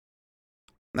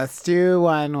Let's do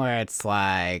one where it's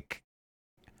like,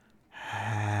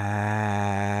 have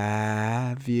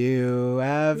you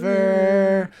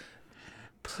ever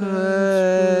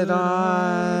put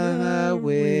on a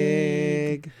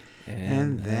wig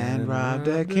and then robbed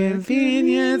a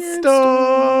convenience store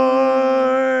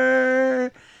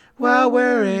while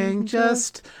wearing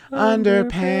just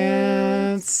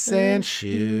underpants and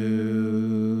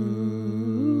shoes?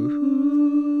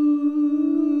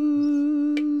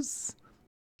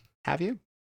 Have you?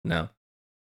 No.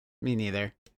 Me neither.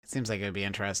 It seems like it would be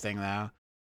interesting, though.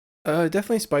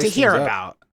 Definitely spice To hear things up.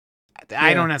 about.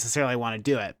 I don't necessarily want to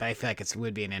do it, but I feel like it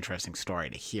would be an interesting story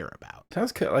to hear about.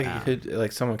 Sounds like it could,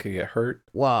 like someone could get hurt.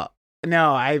 Well,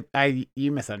 no,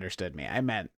 you misunderstood me. I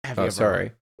meant, have you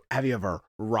ever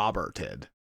Roberted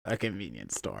a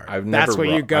convenience store? That's where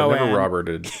you go I've never in.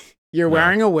 Roberted. You're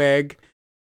wearing a wig,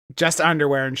 just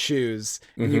underwear and shoes,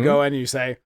 and you go in and you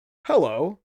say,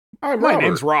 "Hello, my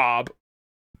name's Rob."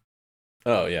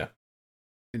 Oh yeah.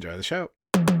 Enjoy the show.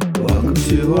 Welcome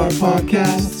to our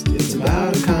podcast. It's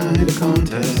about a kind of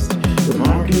contest with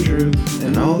Mark and Drew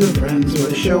and all their friends where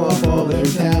they show off all their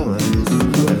talents.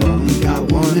 They've only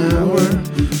got 1 hour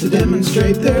to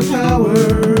demonstrate their power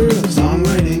of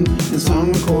songwriting and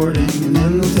song recording, and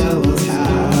then they'll tell us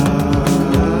how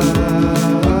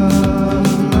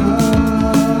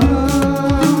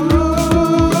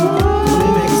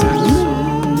they make sense.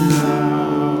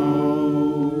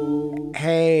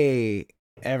 Hey,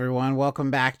 everyone.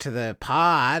 Welcome back to the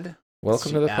pod.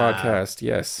 Welcome to the podcast.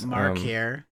 Yes. Mark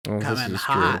here, this coming is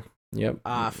hot true. Yep.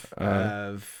 off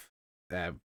of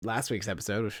last week's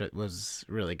episode, which was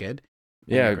really good.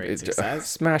 Yeah. Great success.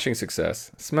 Smashing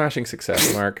success. Smashing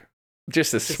success, Mark.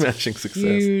 Just a smashing success.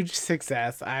 Huge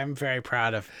success. I'm very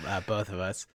proud of both of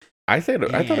us. I thought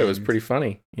it was And- pretty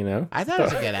funny, you know? I thought it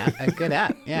was a good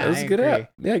app. Yeah, it was I a good agree.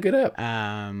 app. Yeah, good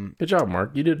app. Good job,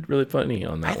 Mark. You did really funny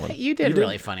on I that one. thought you did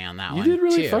really funny on that you one. did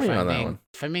really too, funny if I'm on that being- one.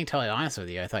 If I'm being totally honest with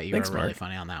you, I thought you Thanks, were really Mark.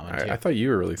 funny on that one too. I thought you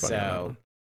were really funny on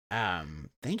that one.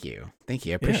 Thank you. I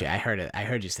appreciate it. I heard it. I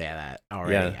heard you say that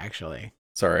already. Actually,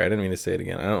 Sorry, I didn't mean to say it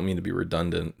again. I don't mean to be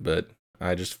redundant, but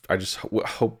I just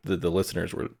hope that the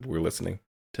listeners were listening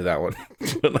to that one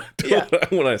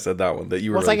when I said that one, that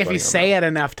you were. Well, it's really like if you say it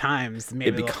enough times,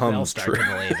 maybe they'll becomes start true. to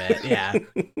believe it.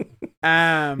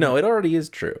 Yeah. No, it already is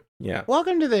true. Yeah.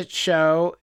 Welcome to the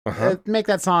show. Uh-huh. Make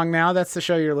that song now. That's the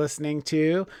show you're listening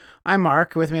to. I'm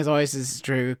Mark. With me as always is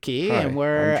Drew Key, Hi, and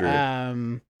we're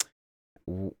I'm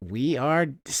we are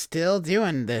still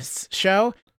doing this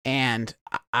show, and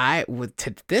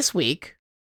this week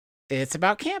it's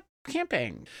about camping.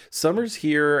 Summer's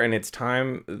here, and it's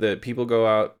time that people go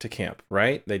out to camp.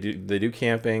 Right? They do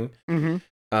camping.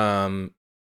 Mm-hmm.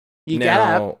 You now, get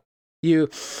up, you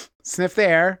sniff the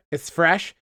air. It's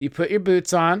fresh. You put your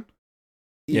boots on.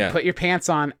 You put your pants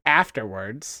on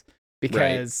afterwards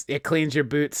because it cleans your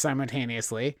boots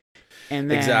simultaneously.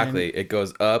 And then, exactly, it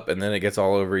goes up, and then it gets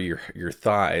all over your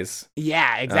thighs.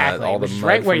 Yeah, exactly. All the Which is mud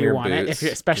right where from you your want it, boots,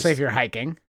 especially if you're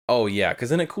hiking. Oh yeah, because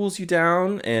then it cools you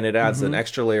down, and it adds an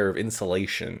extra layer of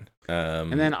insulation.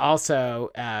 And then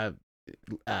also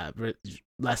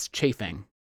less chafing.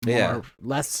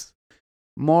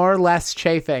 Less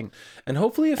chafing. And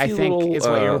hopefully a few I think little, is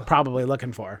what you're probably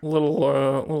looking for.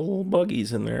 little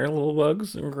buggies in there, little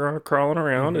bugs and crawling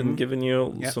around and giving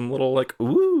you some little like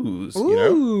oohs, you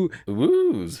know?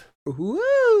 Oohs.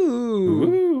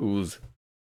 Oohs.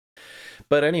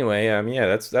 But anyway,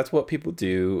 that's what people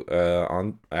do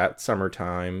at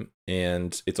summertime,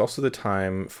 and it's also the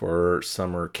time for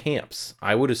summer camps.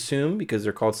 I would assume, because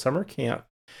they're called summer camp,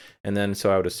 and then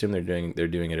so I would assume they're doing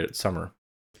it at summer.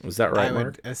 Was that right, Mark? I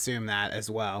would assume that as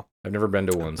well. I've never been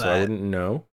to one, so I wouldn't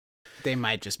know. They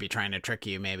might just be trying to trick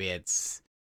you. Maybe it's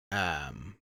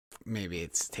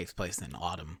takes place in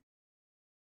autumn.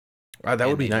 That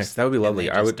would be nice. That would be lovely.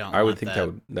 I would think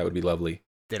that would be lovely.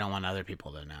 They don't want other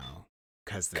people to know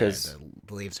because the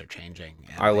leaves are changing.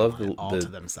 And I love to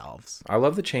themselves. I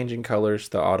love the changing colors,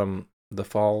 the autumn, the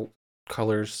fall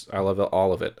colors. I love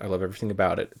all of it. I love everything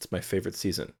about it. It's my favorite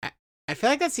season. I feel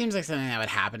like that seems like something that would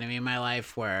happen to me in my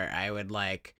life, where I would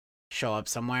like show up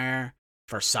somewhere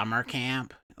for summer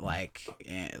camp,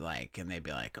 and they'd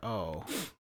be like, "Oh,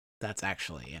 that's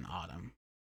actually in autumn."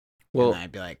 Well, and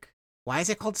I'd be like, "Why is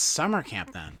it called summer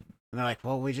camp then?" And they're like,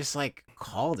 "Well, we just like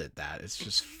called it that. It's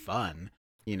just fun,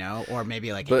 you know." Or maybe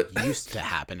it used to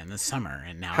happen in the summer,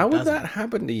 and now how it would doesn't. that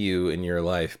happen to you in your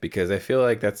life? Because I feel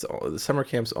like the summer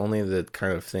camp's only the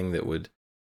kind of thing that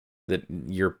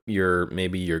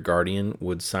your guardian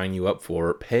would sign you up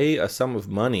for, pay a sum of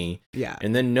money, Yeah.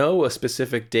 and then know a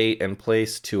specific date and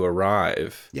place to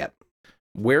arrive. Yep.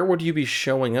 where would you be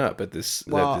showing up at this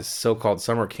so-called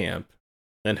summer camp?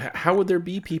 And how would there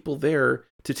be people there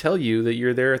to tell you that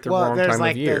you're there at the wrong time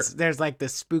of year? There's like the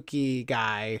spooky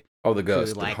guy. Oh, the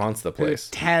ghost that haunts the place.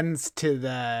 Who tends to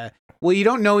the... Well, you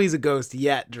don't know he's a ghost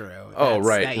yet, Drew.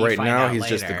 Right now he's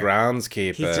just the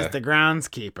groundskeeper. He's just the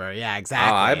groundskeeper. Yeah,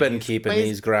 exactly. I've been keeping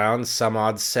these grounds some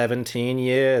odd 17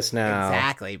 years now.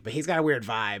 Exactly, but he's got a weird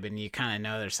vibe, and you kind of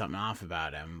know there's something off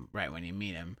about him right when you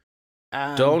meet him.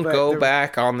 Don't go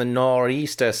back on the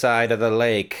nor'easter side of the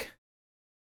lake.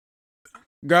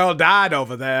 Girl died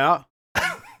over there.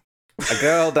 A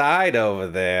girl died over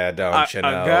there, don't you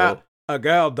know? A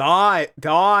girl died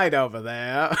over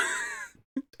there.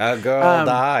 A girl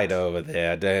died over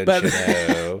there, don't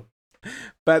you know?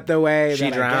 But the way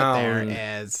she that drowned. I get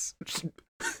there is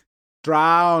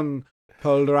drown,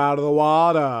 pulled her out of the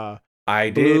water.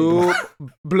 I did.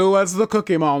 Blue as the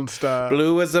Cookie Monster.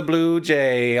 Blue as a blue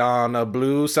jay on a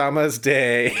blue summer's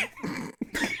day.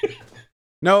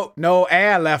 No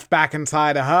air left back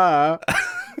inside of her.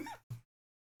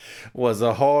 Was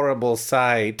a horrible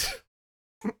sight.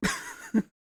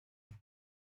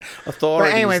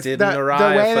 Authorities didn't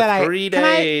arrive for 3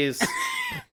 days.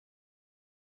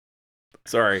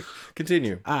 Sorry,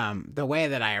 continue. The way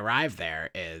that I arrived there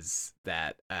is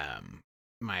that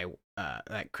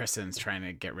that Kristen's trying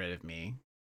to get rid of me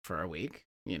for a week,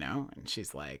 and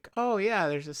she's like, "Oh yeah,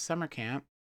 there's a summer camp.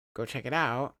 Go check it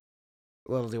out."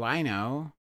 Little do I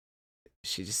know,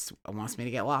 she just wants me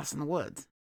to get lost in the woods.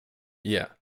 Yeah.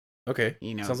 Okay.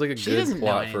 Sounds like a good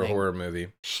plot for a horror movie.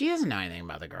 She doesn't know anything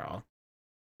about the girl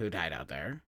who died out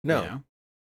there. No.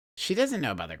 She doesn't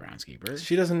know about the groundskeepers.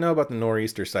 She doesn't know about the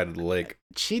nor'easter side of the lake.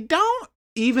 She don't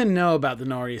even know about the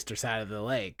nor'easter side of the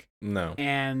lake. No.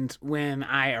 And when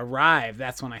I arrive,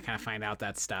 that's when I kind of find out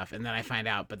that stuff. And then I find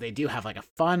out, but they do have like a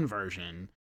fun version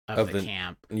of the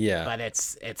camp. Yeah. But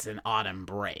it's an autumn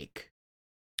break.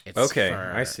 It's okay.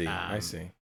 For, I see.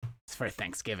 It's for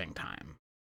Thanksgiving time.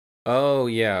 Oh,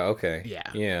 yeah. Okay. Yeah.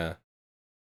 Yeah.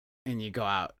 And you go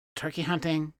out turkey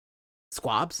hunting,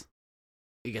 squabs.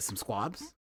 You get some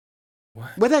squabs.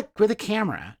 What? With a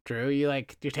camera, Drew. You're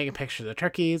taking pictures of the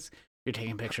turkeys. You're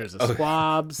taking pictures of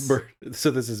squabs.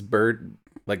 So this is bird,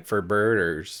 like for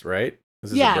birders, right?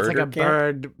 It's like a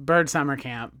bird summer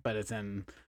camp, but it's in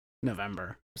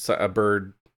November. So a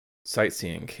bird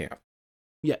sightseeing camp.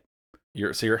 Yeah.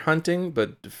 You're hunting,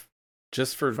 but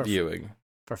just for viewing.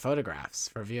 For photographs,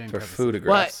 for viewing purposes.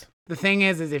 Photographs. But the thing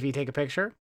is if you take a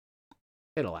picture,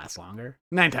 it'll last longer.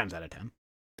 9 times out of 10.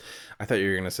 I thought you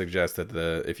were going to suggest that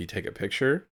if you take a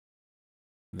picture,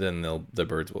 then the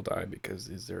birds will die because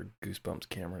these are Goosebumps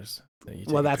cameras.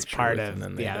 That's part of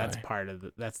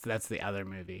that's the other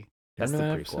movie. That's the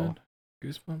prequel. Episode?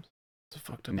 Goosebumps. It's a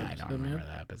fucked up episode. I don't remember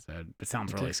that episode. It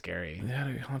sounds really scary. They had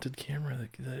a haunted camera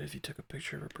that if you took a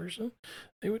picture of a person,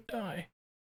 they would die.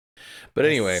 But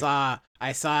anyway,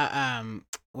 I saw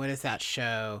what is that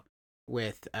show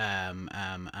with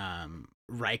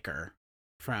Riker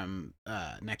from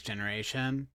Next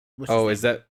Generation? Is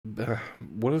that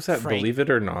what was that? Frank. Believe It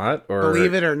or Not? Or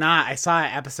Believe It or Not. I saw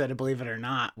an episode of Believe It or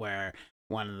Not where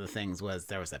one of the things was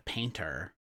there was a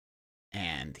painter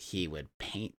and he would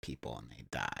paint people and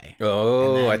they'd die.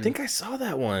 Oh, I think I saw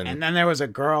that one. And then there was a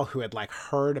girl who had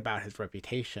heard about his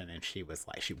reputation and she was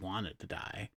she wanted to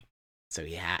die. So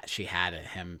she had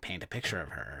him paint a picture of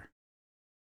her.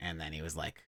 And then he was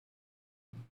like,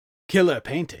 "Killer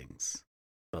paintings.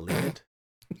 Believe it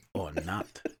or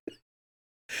not.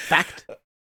 Fact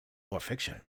or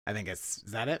fiction." I think is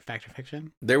that it? Fact or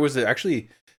fiction? There was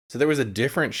a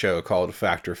different show called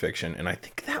Fact or Fiction, and I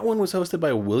think that one was hosted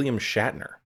by William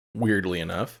Shatner, weirdly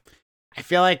enough. I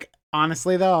feel like,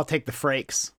 honestly, though, I'll take the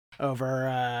Frakes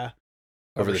over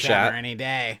the Shatner Shat any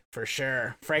day, for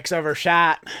sure. Frakes over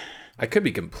Shat. I could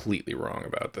be completely wrong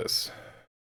about this.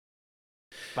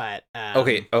 But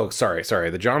okay. Oh, sorry.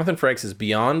 The Jonathan Frakes is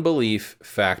Beyond Belief,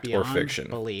 Fact or Fiction.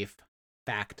 Beyond Belief,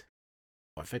 Fact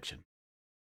or Fiction.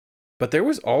 But there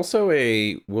was also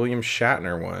a William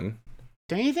Shatner one.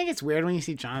 Don't you think it's weird when you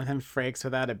see Jonathan Frakes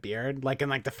without a beard? Like in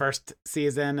the first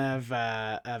season of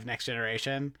Next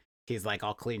Generation, he's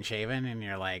all clean shaven, and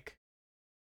you're like,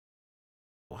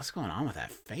 "What's going on with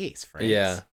that face,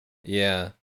 Frakes?" Yeah.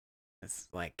 It's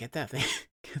get that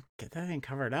thing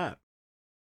covered up.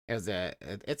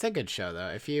 It's a good show though.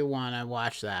 If you want to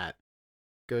watch that,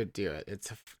 go do it.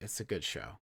 It's a good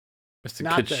show. It's a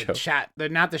good show.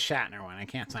 Not the Shatner one. I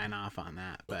can't sign off on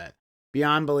that, but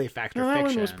Beyond Belief, Fact or Fiction.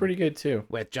 That one was pretty good too.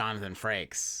 With Jonathan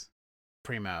Frakes,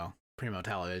 Primo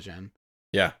Television.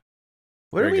 Yeah.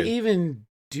 What are we even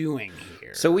doing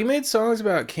here? So we made songs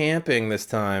about camping this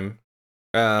time.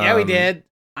 Yeah, we did.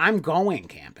 I'm going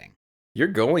camping. You're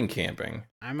going camping.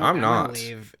 I'm gonna not.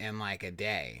 leave in like a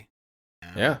day.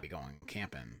 And I'm Yeah. gonna be going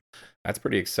camping. That's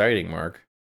pretty exciting, Mark.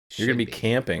 You're Should going to be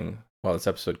camping while this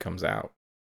episode comes out.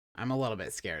 I'm a little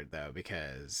bit scared though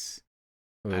because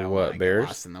I What, don't want to get bears?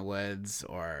 lost in the woods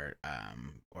or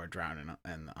drown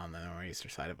on the northeastern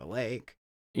side of a lake.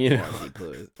 You know.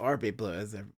 Or be blue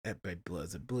as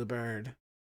a bluebird,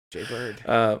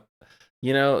 jaybird.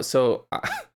 You know, so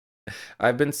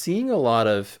I've been seeing a lot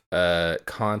of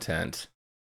content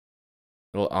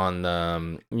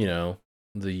on you know,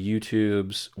 the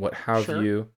YouTubes, what have Sure.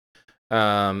 you,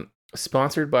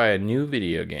 sponsored by a new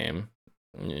video game.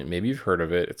 Maybe you've heard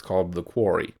of it. It's called The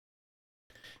Quarry.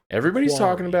 Everybody's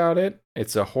talking about it.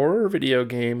 It's a horror video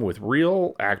game with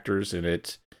real actors in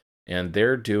it, and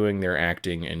they're doing their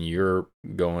acting, and you're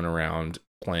going around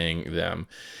playing them.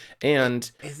 And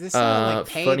is this like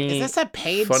paid? funny, is this a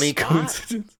paid funny spot?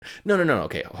 coincidence? No.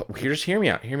 Okay, just hear me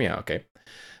out. Okay.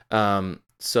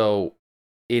 So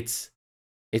it's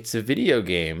a video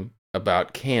game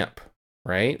about camp,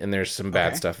 right? And there's some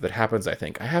bad stuff that happens, I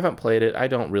think. I haven't played it. I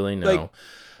don't really know. Like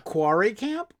quarry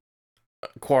camp?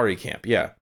 Quarry camp, yeah.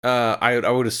 I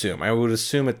would assume. I would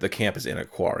assume that the camp is in a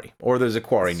quarry, or there's a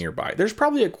quarry nearby. There's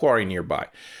probably a quarry nearby.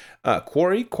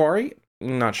 Quarry?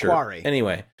 Not sure. Quarry.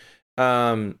 Anyway,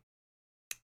 I've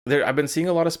been seeing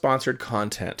a lot of sponsored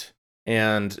content,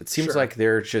 and it seems like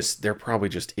they're probably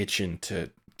just itching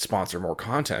to sponsor more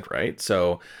content, right?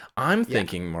 So I'm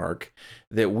thinking, Mark,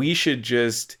 that we should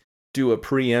just do a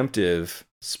preemptive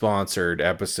sponsored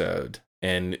episode,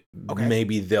 and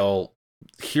maybe they'll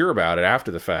hear about it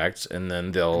after the fact, and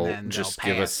then they'll just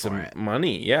give us some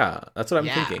money. Yeah, that's what I'm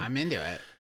thinking. Yeah, I'm into it.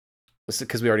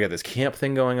 Because we already got this camp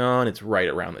thing going on. It's right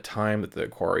around the time that the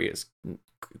quarry is...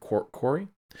 Quarry?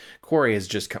 Quarry has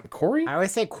just come... Quarry? I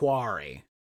always say quarry.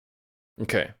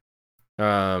 Okay.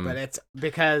 But it's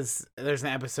because there's an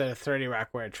episode of 30 Rock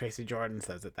where Tracy Jordan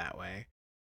says it that way.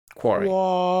 Quarry.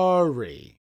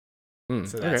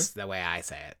 So that's the way I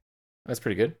say it. That's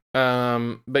pretty good.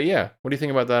 But yeah, what do you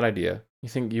think about that idea? You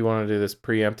think you want to do this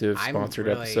preemptive sponsored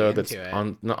episode that's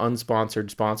unsponsored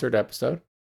sponsored episode?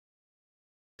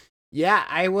 Yeah,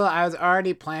 I will. I was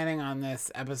already planning on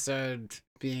this episode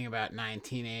being about 9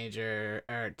 teenage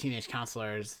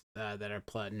counselors that are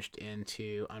plunged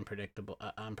into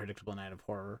unpredictable night of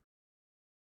horror.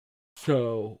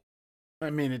 So,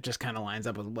 I mean, it just kind of lines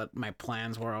up with what my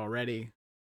plans were already.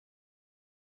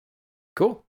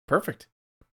 Cool. Perfect.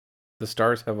 The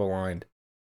stars have aligned.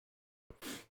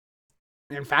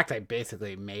 In fact, I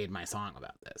basically made my song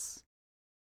about this.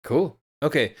 Cool.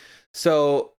 Okay.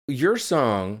 So, your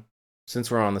song, since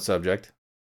we're on the subject,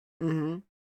 so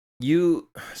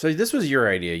this was your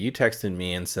idea. You texted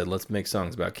me and said, let's make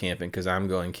songs about camping because I'm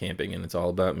going camping and it's all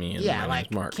about me. And my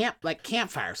name's Mark.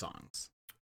 Campfire songs.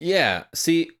 Yeah.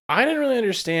 See, I didn't really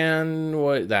understand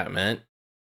what that meant.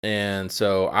 And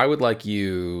so I would like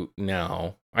you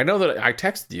now. I know that I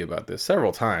texted you about this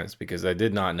several times because I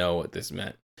did not know what this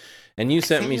meant. And you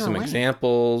sent me some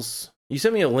examples. You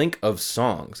sent me a link of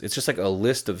songs. It's just like a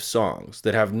list of songs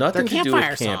that have nothing to do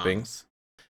with camping. Songs.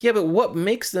 Yeah, but what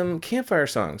makes them campfire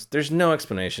songs? There's no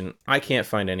explanation. I can't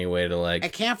find any way to like... A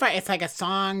campfire, it's like a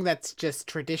song that's just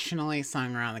traditionally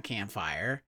sung around the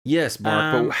campfire. Yes,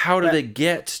 Mark, but how do they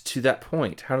get to that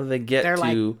point? How do they get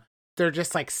to... They're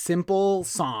just like simple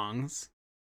songs.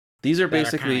 These are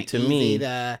basically, to me,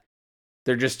 they're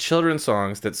just children's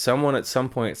songs that someone at some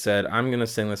point said, I'm going to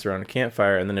sing this around a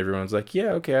campfire, and then everyone's like,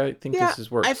 yeah, okay, I think this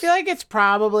works. I feel like it's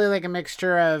probably like a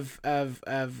mixture of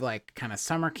like kind of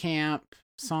summer camp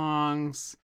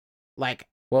songs. Like,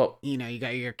 well, you know, you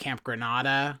got your Camp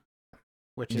Granada,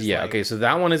 which is okay, so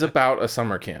that one is about a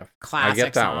summer camp. Classic I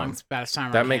get that songs one. about a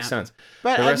summer that camp. makes sense.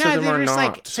 But the rest of them are just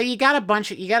not. Like, so you got a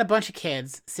bunch of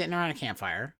kids sitting around a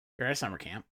campfire. You're at a summer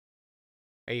camp.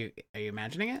 Are you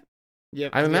imagining it?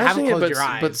 I'm imagining it,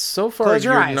 but so far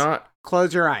you're not.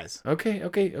 Close your eyes. Okay,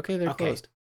 they're closed.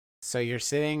 So you're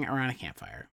sitting around a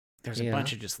campfire. There's a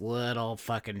bunch of just little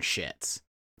fucking shits.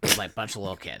 There's like a bunch of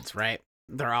little kids, right?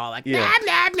 They're all like, blah,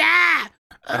 blah, blah.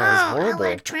 Oh, horrible.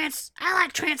 I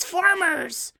like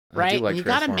Transformers, right? Like and you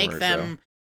got to make them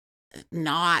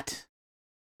not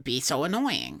be so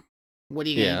annoying. What are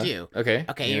you gonna do? Okay,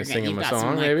 you're sing them a got song,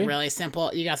 some maybe? really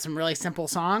simple. You got some really simple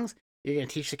songs. You're gonna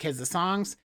teach the kids the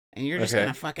songs, and you're just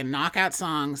gonna fucking knock out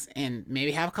songs and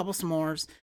maybe have a couple s'mores,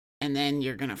 and then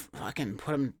you're gonna fucking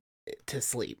put them to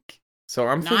sleep. So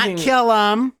I'm thinking, not kill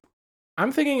them.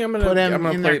 I'm thinking I'm gonna put them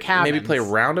in their maybe play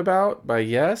Roundabout by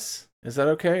Yes. Is that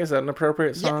okay? Is that an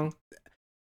appropriate song?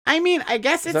 I mean, I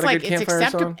guess it's like it's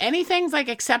acceptable. Anything's like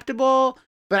acceptable,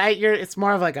 but it's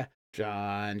more of like a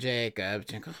John Jacob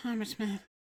Jingleheimer Smith.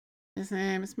 His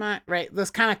name is Mike. Right,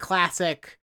 those kind of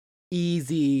classic,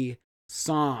 easy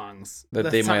songs That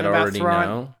That's they might something about already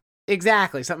know.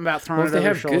 Exactly, something about throwing Well, if it they over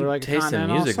your have shoulder good like a taste in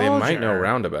continental music, they might know soldier.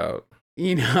 Roundabout.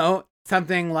 You know,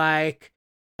 something like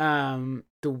the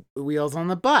Wheels on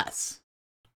the Bus.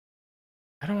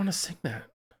 I don't want to sing that.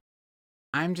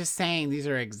 I'm just saying these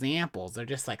are examples. They're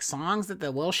just like songs that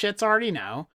the little shits already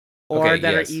know, or Okay,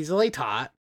 that yes. are easily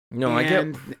taught. No, I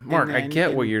And- get, Mark, and I then-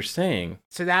 get what and- you're saying.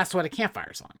 So that's what a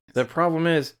campfire song is. The problem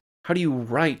is, how do you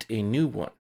write a new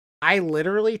one? I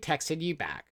literally texted you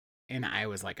back, and I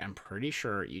was like, I'm pretty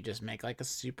sure you just make like a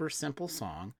super simple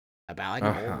song about like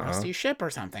an old Uh-huh. rusty ship or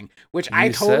something, which You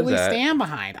I said totally that. stand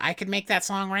behind. I could make that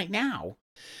song right now.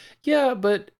 Yeah,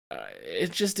 but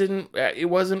it just didn't, it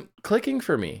wasn't clicking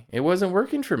for me. It wasn't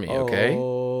working for me, okay?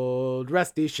 Old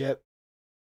rusty ship.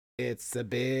 It's a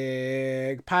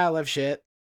big pile of shit,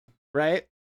 right?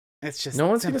 It's just No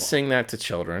one's going simple. to sing that to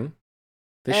children.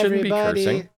 They shouldn't be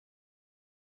cursing.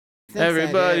 Since I did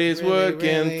Everybody's really,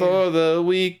 working really- for the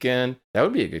weekend. That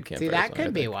would be a good campfire See, that song, could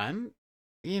I be think. one.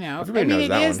 You know, Everybody I mean, knows it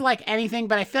that is one. like anything,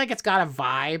 but I feel like it's got a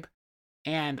vibe.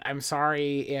 And I'm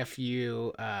sorry if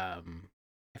you,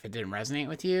 if it didn't resonate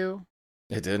with you.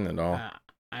 It didn't at all.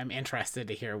 I'm interested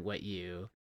to hear what you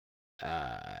came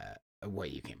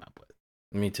up with.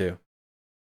 Me too.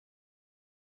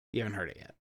 You haven't heard it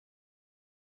yet.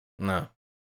 No.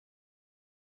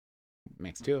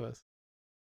 Makes two of us.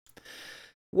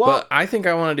 Well, But I think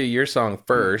I want to do your song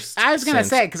first. I was gonna since-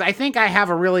 say because I think I have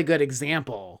a really good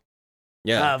example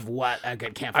yeah. of what a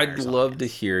good campfire. I'd song love to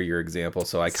is. hear your example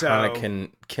so I kind of So-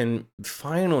 can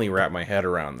finally wrap my head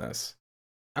around this.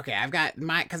 Okay, I've got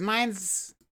because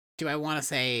mine's. Do I want to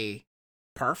say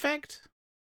perfect?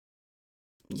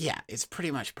 Yeah, it's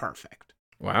pretty much perfect.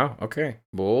 Wow. Okay.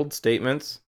 Bold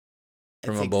statements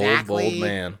from It's a bold exactly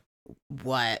man.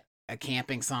 what a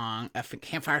camping song,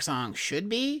 campfire song should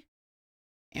be.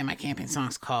 And my camping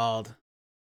song's called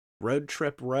Road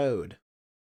Trip Road.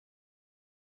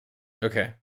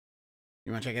 Okay.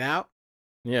 You want to check it out?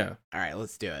 Yeah. All right,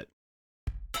 let's do it.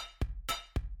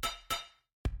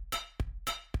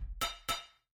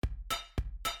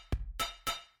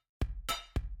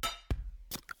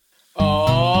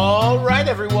 All right,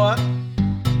 everyone.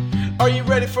 Are you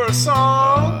ready for a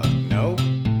song? No.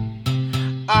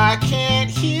 I can't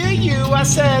hear you. I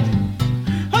said,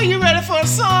 are you ready for a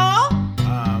song?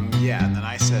 Yeah, and then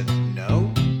I said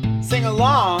no. Sing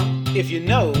along if you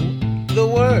know the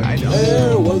words. I don't.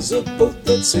 There was a boat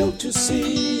that sailed to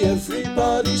sea.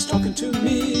 Everybody's talking to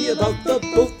me about the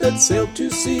boat that sailed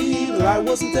to sea. But I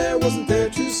wasn't there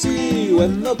to see.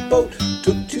 When the boat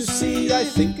took to sea, I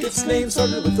think its name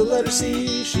started with the letter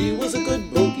C. She was a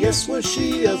good boat, yes, was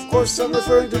she. Of course, I'm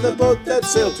referring to the boat that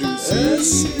sailed to sea.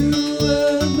 S-U-M-M-E-R-Y.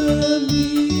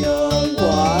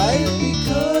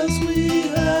 Because we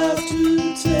have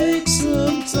to take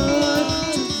some time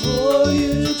to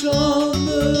voyage on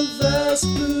the vast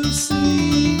blue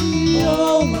sea.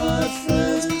 All my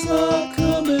friends are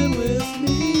coming with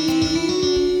me.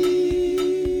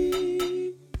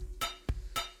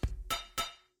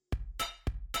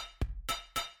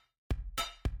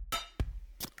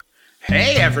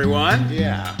 Hey, everyone.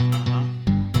 Yeah.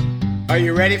 Are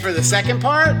you ready for the second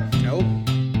part? Nope.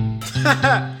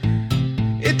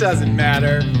 It doesn't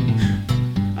matter.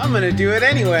 I'm gonna do it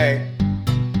anyway.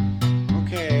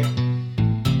 Okay.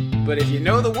 But if you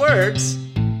know the words,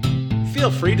 feel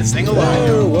free to sing There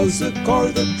along. was a car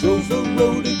that drove the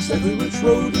road, exactly which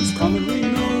road is commonly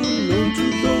known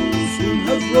to those who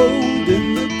have rode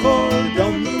in the car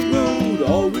down the road.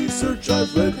 All research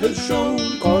I've read has shown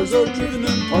cars are driven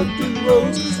and parked in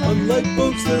rows. Unlike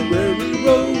boats, they're rarely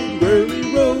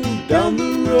rowed down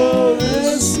the road.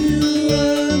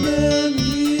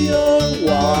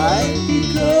 S-U-M-M-E-R-Y.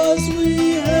 Because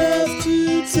we have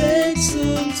to take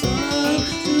some time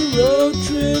to road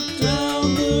trip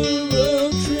down the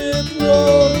road trip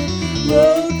road.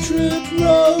 Road trip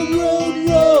road, road,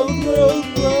 road, road,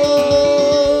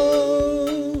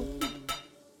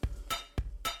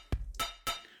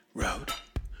 road.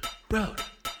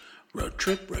 Road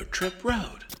trip,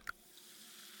 road.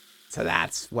 So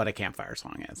that's what a campfire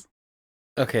song is.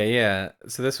 Okay. Yeah.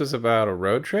 So this was about a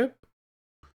road trip?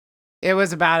 It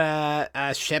was about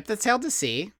a ship that sailed to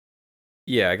sea.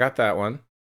 Yeah, I got that one.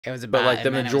 It was about, But like the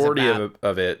and then it was majority about-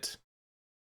 of it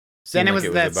Then seemed it like was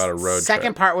it the was about a road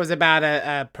second trip. part was about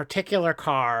a particular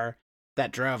car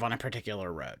that drove on a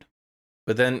particular road.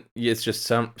 But then it's just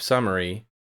some summary.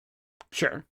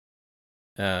 Sure.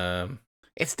 Um,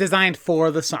 It's designed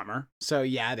for the summer, so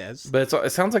yeah, it is. but it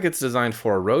sounds like it's designed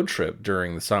for a road trip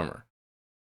during the summer.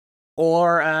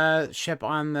 Or a ship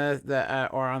on the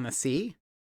or on the sea.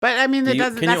 But I mean, Can you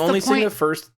that's only the sing point. the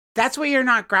first? That's what you're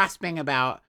not grasping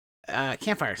about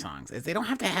campfire songs. Is they don't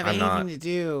have to have I'm anything not. to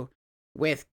do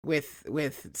with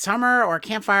summer or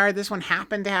campfire. This one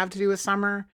happened to have to do with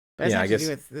summer, but it's Yeah, not I to guess- do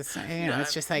with this.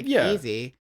 It's just like Yeah.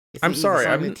 easy. It's I'm an easy sorry,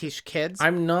 song to I'm- teach kids.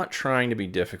 I'm not trying to be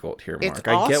difficult here, It's Mark.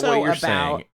 I get what also you're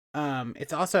about- saying.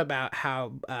 It's also about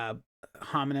how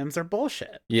homonyms are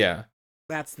bullshit. Yeah.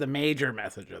 That's the major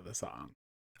message of the song.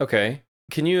 Okay.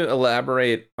 Can you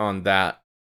elaborate on that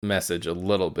message a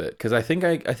little bit? Because I think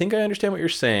I understand what you're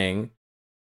saying.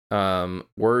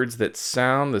 Words that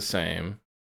sound the same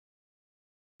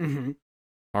Mm-hmm.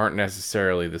 aren't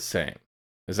necessarily the same.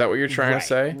 Is that what you're trying to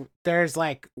say? There's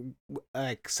like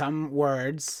some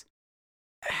words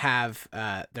have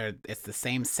it's the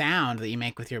same sound that you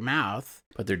make with your mouth.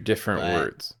 But they're different But-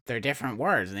 words. They're different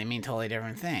words and they mean totally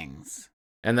different things.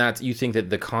 And you think that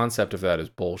the concept of that is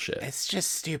bullshit. It's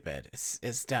just stupid.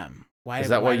 It's dumb. Why Is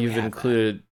that why do we you've have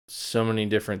included so many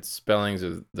different spellings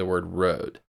of the word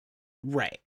road? that?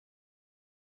 Right.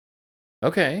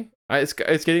 Okay. It's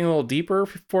getting a little deeper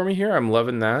for me here. I'm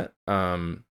loving that.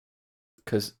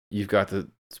 Because you've got the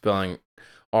spelling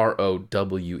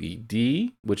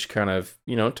ROWED, which kind of,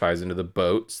 ties into the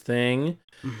boats thing.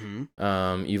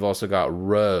 Mm-hmm. You've also got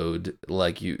road,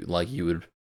 like you would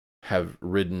have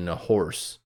ridden a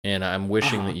horse. And I'm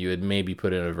wishing that you had maybe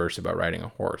put in a verse about riding a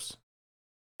horse.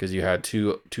 Because you had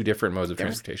two different modes of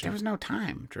transportation. There was no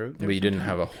time, Drew. But you didn't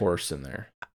have a horse in there.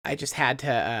 I just had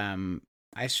to.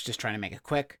 I was just trying to make a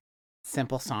quick,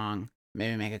 simple song.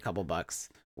 Maybe make a couple bucks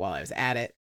while I was at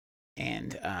it.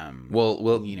 And Well,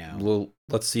 we'll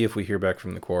let's see if we hear back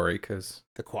from the quarry, because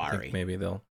the quarry, maybe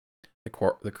they'll the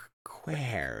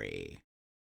quarry.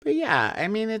 But yeah, I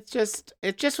mean, it just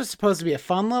was supposed to be a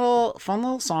fun little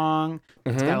song.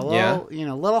 It's got a little,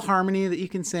 little harmony that you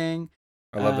can sing.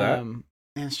 I love that. And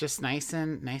it's just nice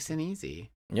and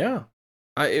easy. Yeah,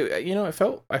 I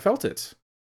felt it.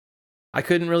 I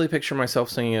couldn't really picture myself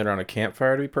singing it on a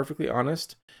campfire, to be perfectly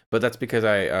honest. But that's because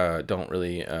I don't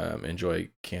really enjoy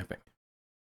camping.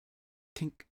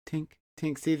 Tink, tink,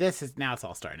 tink. See, now it's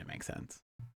all starting to make sense.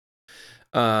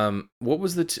 What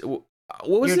was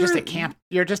what was You're there? just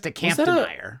a camp that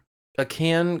denier. a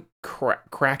can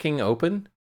cracking open?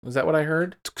 Was that what I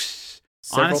heard?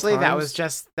 Several Honestly, that times?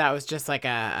 was just like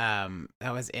that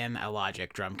was in a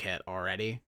Logic drum kit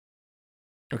already.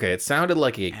 Okay. It sounded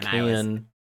like a And can.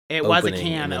 It was a Opening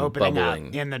can and then opening bubbling.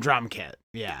 up in the drum kit.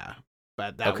 Yeah.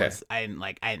 But that Okay. was I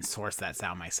didn't source that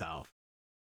sound myself.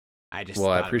 I just Well,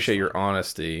 I thought it was appreciate your fun.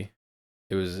 honesty.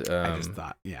 It was. I just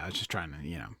thought, I was just trying to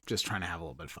have a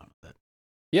little bit of fun with it.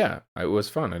 Yeah, it was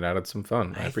fun. It added some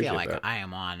fun. I I appreciate feel like that. I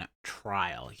am on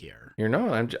trial here. You're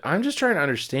not. I'm just trying to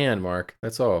understand, Mark.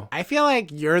 That's all. I feel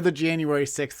like you're the January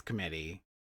 6th committee,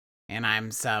 and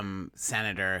I'm some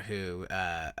senator who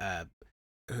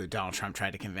Donald Trump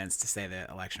tried to convince to say the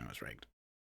election was rigged.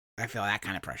 I feel that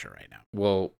kind of pressure right now.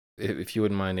 Well, if you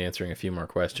wouldn't mind answering a few more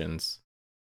questions,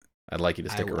 I'd like you to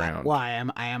stick around. Well, I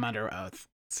am under oath,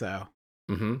 so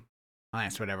Mm-hmm. I'll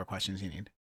answer whatever questions you need.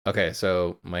 Okay,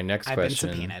 so my next I've been question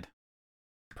subpoenaed.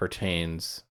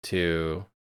 pertains to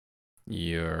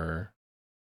your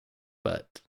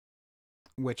butt.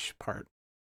 Which part?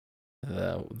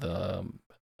 The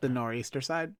The nor'easter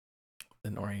side?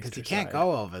 northeast. Because you can't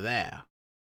go over there.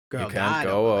 Girl You can't died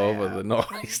go over there. the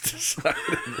northeast side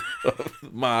of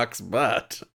Mark's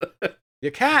butt.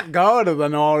 You can't go to the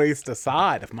nor'easter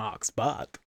side of Mark's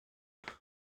butt.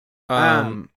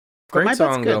 But Great my butt's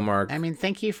song though, good. Mark. I mean,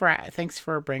 thanks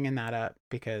for bringing that up,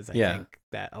 because I think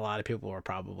that a lot of people were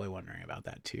probably wondering about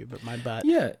that too. But my butt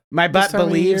Yeah, butt time of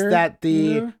believes year, that the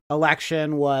yeah.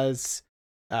 election was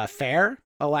a fair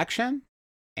election,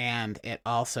 and it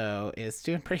also is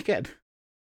doing pretty good.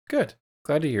 good.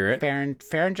 Glad to hear it. Fair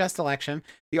and just election.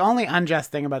 The only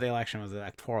unjust thing about the election was the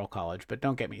electoral college, but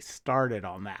don't get me started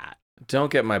on that.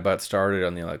 Don't get my butt started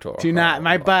on the electoral. Do not.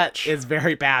 My butt college. is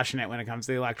very passionate when it comes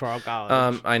to the electoral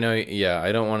college. I know. Yeah,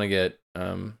 I don't want to get. I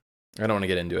don't want to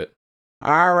get into it.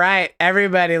 All right,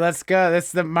 everybody, let's go. This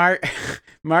is the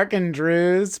Mark and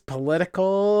Drew's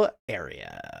political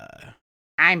area.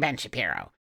 I'm Ben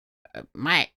Shapiro.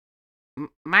 My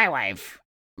wife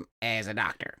is a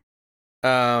doctor.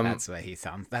 That's what he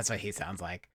sounds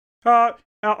like.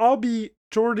 I'll be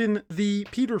Jordan the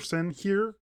Peterson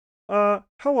here.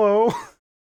 Hello.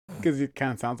 Because he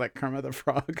kind of sounds like Kermit the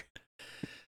Frog.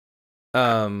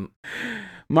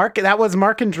 That was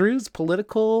Mark and Drew's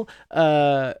political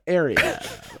area.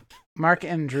 Mark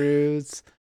and Drew's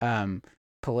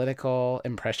political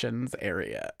impressions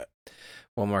area.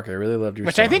 Well, Mark, I really loved your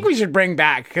Which song. I think we should bring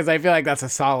back, because I feel like that's a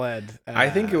solid. I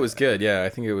think it was good. Yeah, I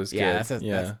think it was Yeah,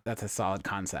 good. that's a solid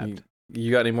concept.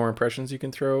 You got any more impressions you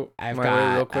can throw I've my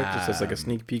way real got, quick, just as like a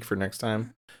sneak peek for next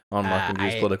time on Mark and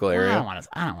Drew's political I area? don't want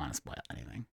to spoil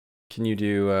anything. Can you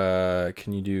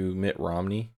do Mitt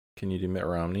Romney? Can you do Mitt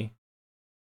Romney?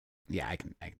 Yeah, I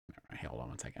can. Hold on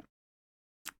 1 second.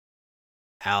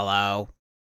 Hello,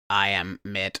 I am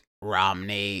Mitt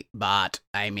Romney, Mitt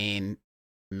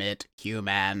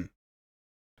Human,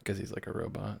 Because he's like a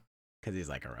robot. because he's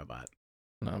like a robot.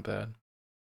 Not bad.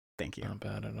 Thank you. Not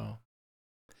bad at all.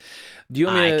 Do you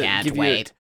want me I to can't give you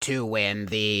wait to win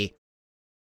the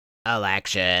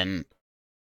election.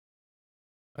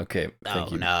 Okay. Thank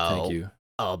Oh, you. no. Thank you.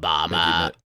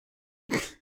 Obama. Thank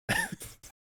you,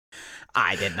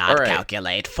 I did not All right.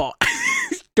 calculate for.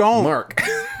 Don't. Mark.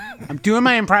 I'm doing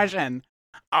my impression.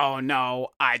 Oh no,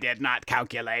 I did not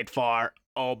calculate for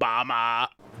Obama.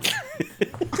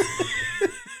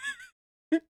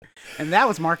 And that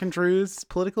was Mark and Drew's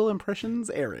political impressions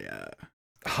area.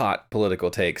 Hot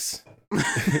political takes.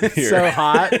 It's so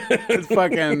hot. It's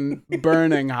fucking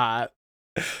burning hot.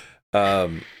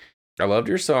 I loved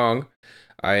your song.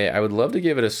 I would love to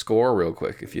give it a score real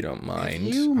quick if you don't mind.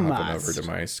 You Hopping must. over to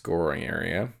my scoring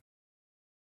area.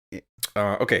 Yeah.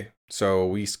 Okay, so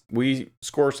we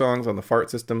score songs on the FART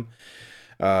system.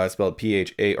 Spelled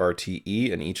PHARTE,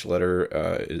 and each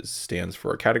letter stands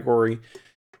for a category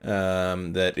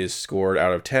that is scored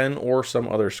out of 10 or some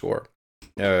other score.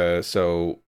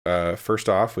 So first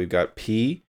off, we've got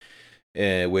P,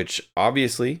 which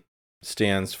obviously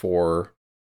stands for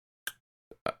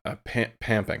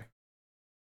pamping.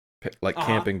 Like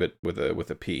camping, but with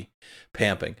a P.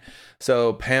 Pamping.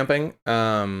 So pamping,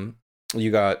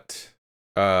 you got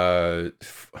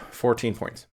 14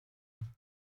 points.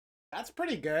 That's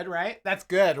pretty good, right? That's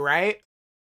good, right?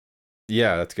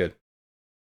 Yeah, that's good.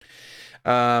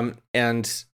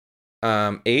 And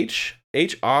H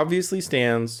obviously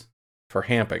stands for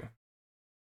hamping.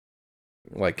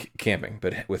 Like camping,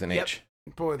 but with an Yep. H.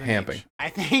 Boy, the Hamping. H. I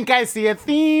think I see a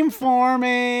theme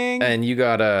forming. And you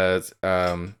got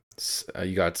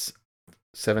you got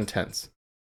 7 tenths.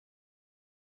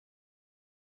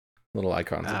 Little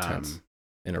icons of tenths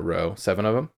in a row. 7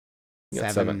 of them. You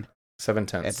got 7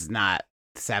 tenths. It's not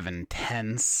 7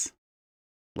 tenths.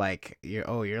 Like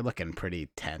you're looking pretty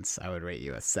tense. I would rate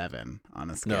you a 7 on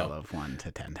a scale of 1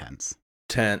 to 10 tenths.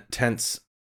 Tenths.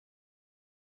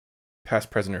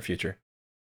 Past, present, or future.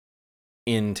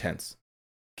 In tenths.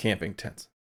 Camping tenths.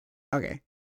 Okay,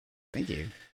 thank you.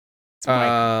 It's like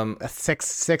A,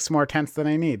 six more tenths than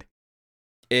I need.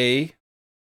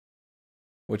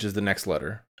 which is the next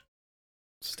letter,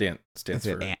 stands Is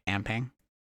for. it amping?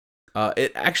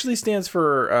 It actually stands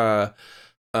for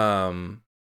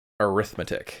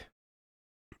arithmetic.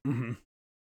 Mm-hmm.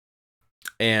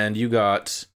 And you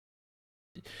got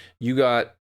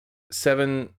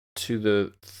 7 to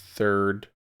the 3rd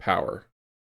power.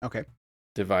 Okay.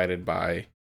 Divided by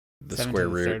the 7 square to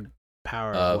the root third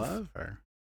power of of love, or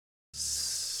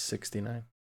 69.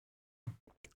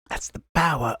 that's the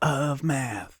power of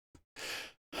math.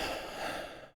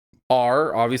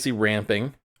 R, obviously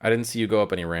ramping. I didn't see you go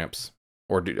up any ramps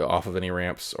or do off of any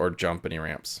ramps or jump any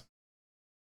ramps.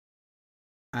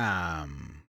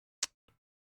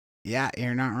 Yeah,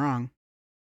 you're not wrong.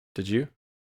 Did you?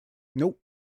 Nope.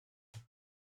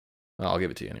 Well, I'll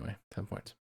give it to you anyway. 10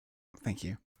 points. Thank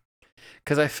you.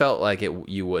 Because I felt like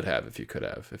you would have if you could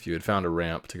have. If you had found a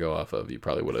ramp to go off of, you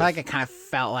probably would I have. feel like it kind of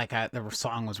felt like the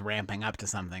song was ramping up to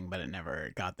something, but it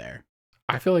never got there.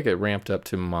 I feel like it ramped up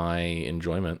to my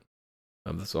enjoyment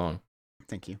of the song.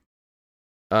 Thank you.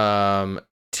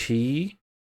 T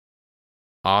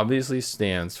obviously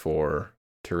stands for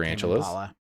tarantulas.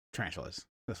 Impala. Tarantulas.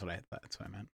 That's what I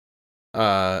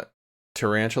meant.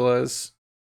 Tarantulas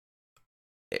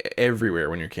everywhere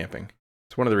when you're camping.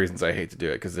 It's one of the reasons I hate to do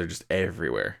it, because they're just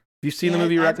everywhere. Have you seen the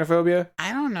movie Arachnophobia?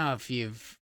 I don't know if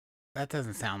you've. That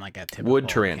doesn't sound like a typical Wood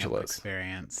camp tarantulas.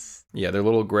 experience. Yeah, they're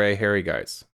little gray hairy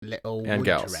guys. Little And wood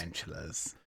gals.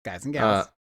 tarantulas. Guys and gals.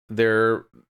 They're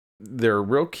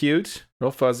real cute,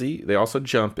 real fuzzy. They also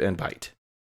jump and bite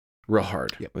real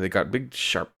hard. Yep. They got big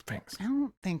sharp fangs. I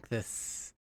don't think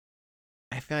this.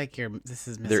 I feel like this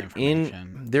is They're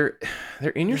misinformation. they're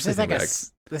in your This is like sleeping a bag.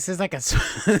 this is like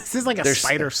a There's-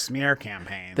 spider smear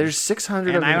campaign. There's 600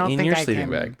 and of I them don't in think your I sleeping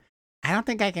can. bag, I don't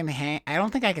think I can I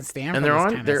don't think I can stand. and for they're this on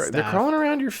kind of they're stuff. crawling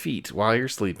around your feet while you're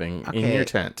sleeping in Okay, your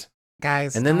tent.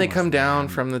 guys. And then they don't come listen down to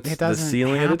them. from the It the doesn't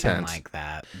ceiling of the happen tent. like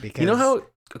that. Because You know how?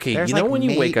 Okay, there's you know like when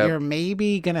you wake up. you're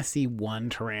maybe gonna see one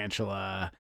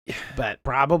tarantula but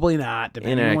probably not.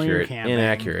 Depending on where you're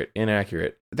Inaccurate. camping.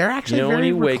 Inaccurate. They're actually You know, when very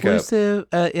you wake up- reclusive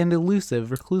and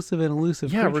elusive. Reclusive and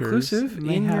elusive. Yeah, creatures, reclusive and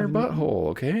they in your have- butthole.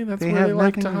 Okay, that's They where have they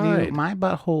like nothing to do. hide. My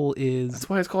butthole is That's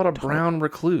why it's called a brown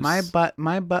recluse. my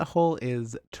butthole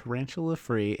is tarantula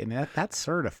free, and that's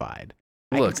certified.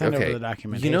 I Look, can send okay. over the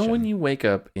documentation. You know when you wake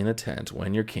up in a tent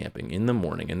when you're camping in the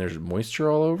morning and there's moisture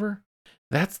all over?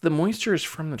 That's the moisture is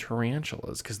from the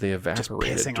tarantulas because they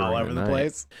evaporate just pissing during all over the night.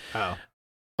 place. Oh,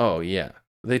 Oh yeah,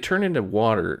 they turn into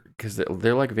water because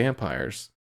they're like vampires,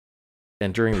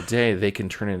 and during the day they can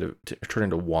turn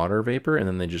into water vapor, and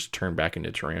then they just turn back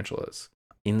into tarantulas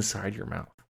inside your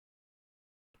mouth.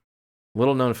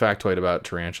 Little known factoid about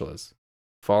tarantulas.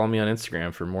 Follow me on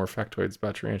Instagram for more factoids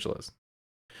about tarantulas.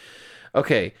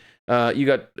 Okay, you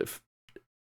got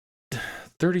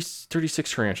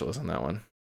 36 tarantulas on that one.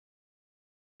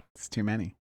 it's too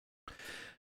many.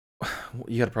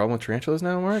 You got a problem with tarantulas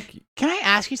now, Mark? Can I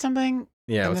ask you something?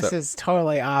 Yeah, And what's this up? is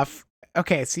totally off.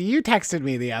 Okay, so you texted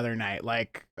me the other night,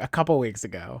 like a couple weeks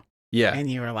ago, Yeah, and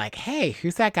you were like, "Hey,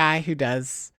 who's that guy who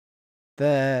does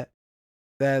the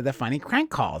funny crank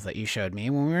calls that you showed me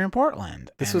when we were in Portland?"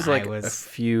 this And was like I a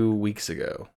few weeks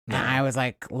ago. and I was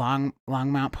like,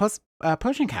 Longmount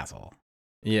Potion Castle.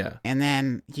 Yeah. And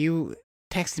then you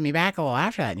texted me back a little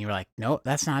after that, and you were like, "Nope,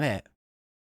 that's not it."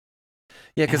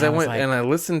 Yeah, because And I I was went like- and I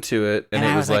listened to it, and,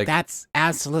 And it I was like, "That's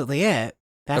absolutely it.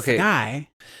 That's the Okay. guy."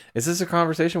 is this a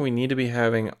conversation we need to be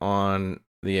having on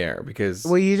the air? Because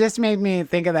Well, you just made me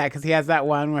think of that because he has that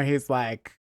one where he's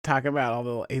like talking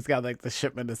about he's got like the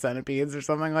shipment of centipedes or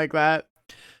something like that.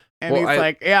 And Well, he's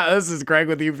like, "Yeah, this is Greg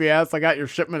with UPS. I got your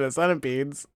shipment of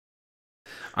centipedes."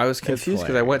 I was confused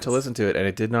because I went to hilarious. listen to it, and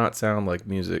it did not sound like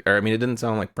music. Or I mean, it didn't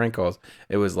sound like prank calls.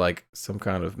 It was like some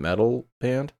kind of metal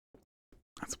band.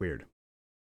 That's weird.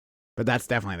 But that's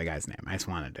definitely the guy's name. I just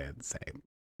wanted to say.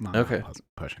 Okay.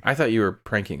 Pushing. I thought you were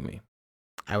pranking me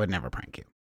I would never prank you.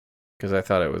 because I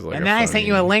thought it was like. And a then I sent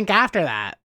you a funny- link after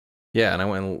that. Yeah, and I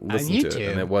went and listened to it,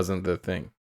 YouTube. and it wasn't the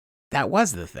thing. That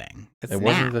was the thing. It's It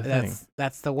wasn't Nap. the thing.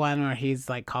 That's the one where he's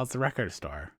like calls the record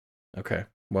store. Okay,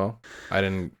 well, I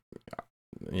didn't.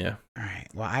 Yeah, All right.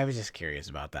 Well, I was just curious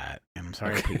about that, and I'm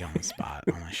sorry to put you on the spot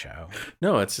on the show.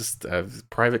 no, it's just a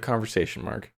private conversation,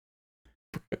 Mark.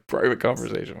 Private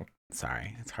conversation.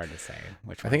 Sorry, it's hard to say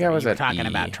which. I think ones I are- was you were at talking E.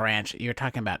 about You were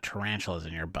talking about tarantulas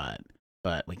in your butt,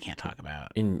 but we can't talk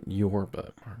about In your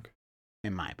butt, Mark.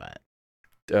 in my butt.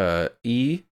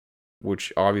 E,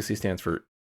 which obviously stands for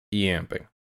e-amping.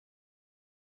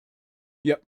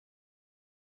 Yep.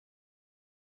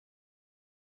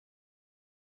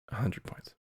 100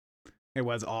 points. It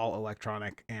was all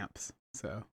electronic amps,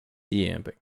 so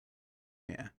E-amping.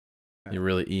 Yeah. You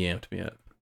really e-amped me up.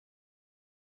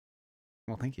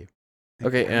 well, thank you.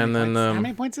 Okay, How many and then, points- how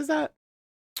many points is that?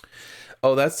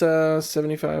 Oh, that's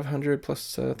 7,500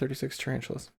 plus 36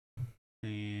 tarantulas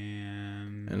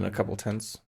And and a couple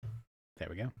tents. There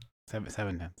we go.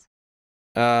 Seven tents.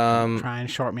 Um, Try and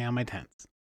short me on my tents.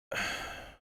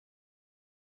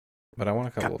 but I want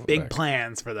a couple Got of big them back.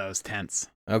 plans for those tents.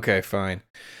 Okay, fine.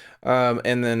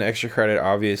 And then extra credit.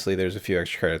 Obviously, there's a few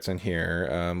extra credits in here.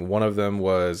 One of them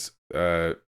was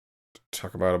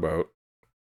talk about a boat.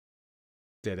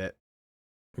 Did it?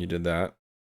 You did that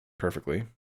perfectly.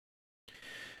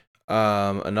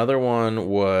 Another one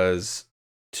was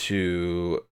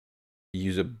to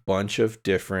use a bunch of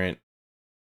different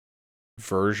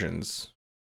versions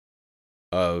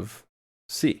of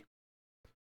C.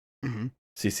 Mm-hmm.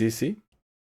 CCC?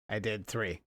 I did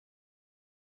 3.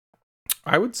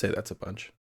 I would say that's a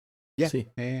bunch. Yeah. C.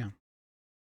 Yeah.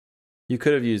 You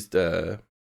could have used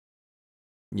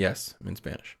yes in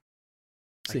Spanish.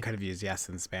 I C. could have used yes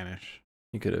in Spanish,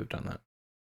 You could have done that.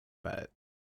 but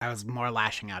I was more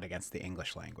lashing out against the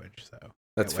English language, so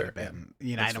That's it fair. would have been.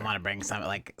 You know, That's I don't fair. want to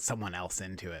bring someone else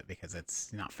into it because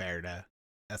it's not fair to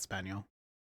Espanol.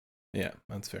 Yeah,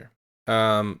 that's fair.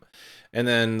 And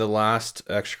then the last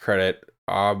extra credit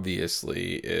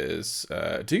obviously is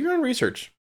do your own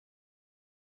research.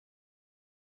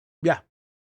 Yeah.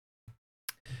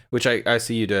 Which I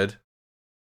see you did.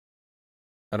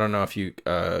 I don't know if you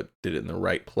did it in the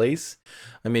right place.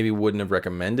 I maybe wouldn't have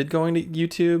recommended going to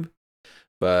YouTube,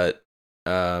 but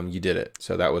you did it.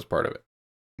 So that was part of it.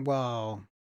 Well,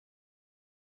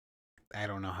 I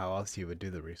don't know how else you would do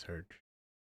the research.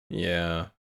 Yeah.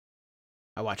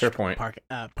 I watched Fair point.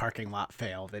 parking lot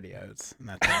fail videos, and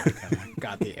that's how I kind of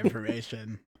got the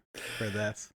information for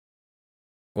this.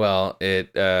 Well,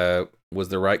 it was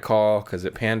the right call because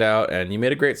it panned out and you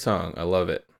made a great song. I love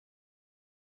it.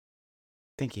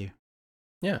 Thank you.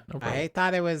 Yeah, no problem. I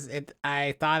thought it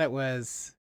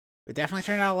was It definitely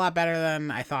turned out a lot better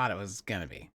than I thought it was gonna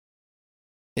be.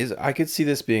 I could see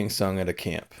this being sung at a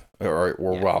camp or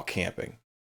Yeah. while camping.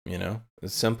 You know,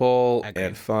 it's simple Agreed.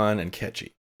 and fun and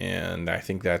catchy. And I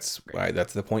think that's Great. why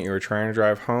that's the point you were trying to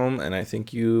drive home, and I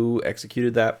think you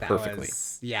executed that That perfectly.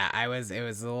 It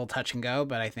was a little touch and go,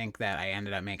 but I think that I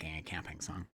ended up making a camping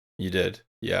song. You did.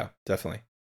 Yeah, definitely.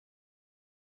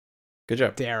 Good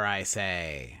job. Dare I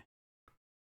say,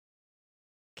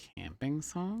 camping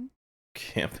song?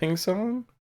 Camping song?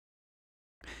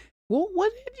 Well,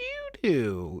 what did you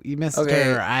do, Mr.?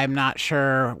 Okay. I'm not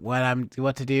sure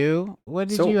what to do. What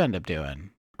did So- you end up doing?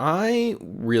 I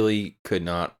really could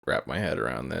not wrap my head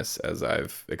around this, as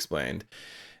I've explained.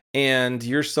 And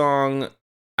your song,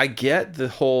 I get the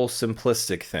whole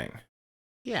simplistic thing.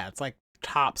 Yeah, it's like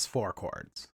tops 4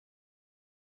 chords.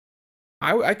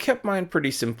 I kept mine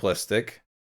pretty simplistic,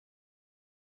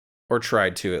 or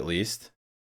tried to at least.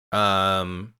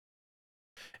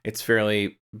 It's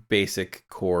fairly basic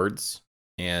chords,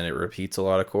 and it repeats a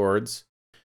lot of chords.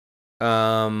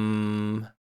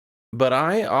 But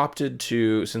I opted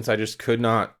to, since I just could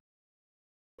not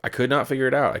figure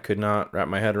it out. I could not wrap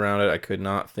my head around it. I couldn't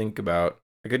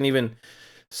even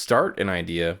start an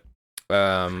idea.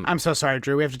 I'm so sorry,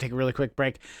 Drew. We have to take a really quick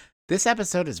break. This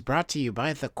episode is brought to you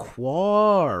by The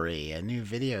Quarry, a new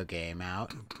video game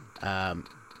out, and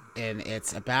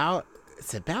it's about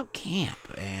camp,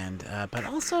 and but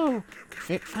also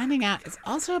finding out. It's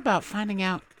also about finding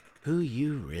out who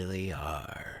you really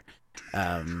are,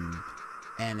 and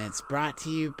it's brought to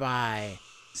you by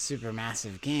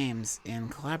Supermassive Games in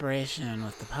collaboration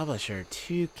with the publisher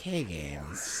 2K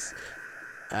Games.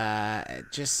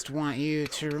 Just want you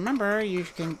to remember you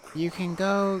can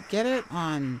go get it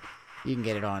on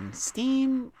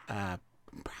Steam,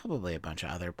 probably a bunch of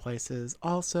other places.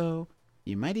 Also,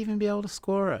 you might even be able to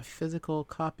score a physical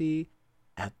copy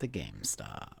at the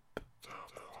GameStop.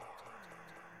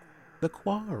 The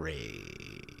Quarry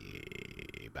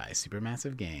by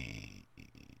Supermassive Games.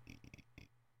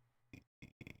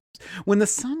 When the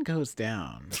sun goes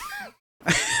down.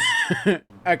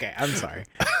 Okay, I'm sorry.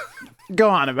 Go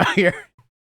on about your.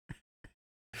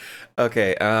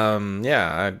 Okay,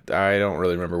 yeah, I don't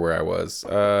really remember where I was.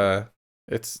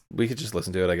 We could just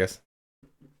listen to it, I guess.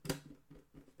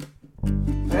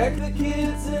 Pack the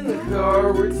kids in the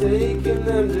car, we're taking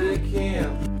them to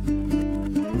camp.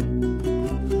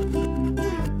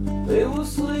 They will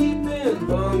sleep in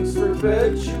bunks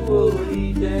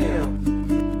perpetually damp.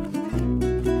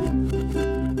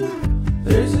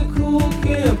 There's a cool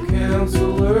camp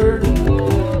counselor,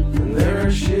 and there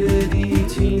are shitty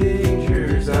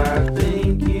teenagers. I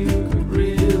think you could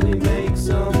really make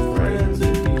some friends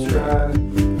if you try.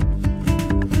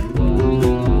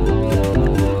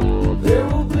 There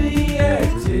will be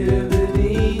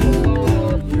activities.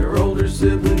 Your older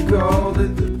sibling called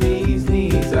it the bee's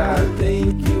knees. I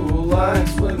think you will like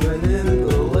swimming in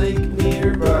the lake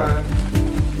nearby.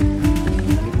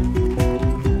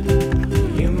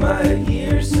 You might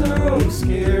hear some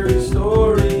scary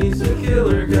stories. A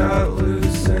killer got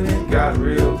loose and it got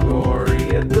real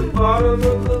gory. At the bottom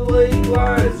of the lake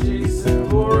lies Jason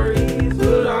Voorhees,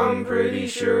 but I'm pretty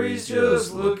sure he's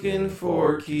just looking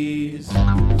for keys.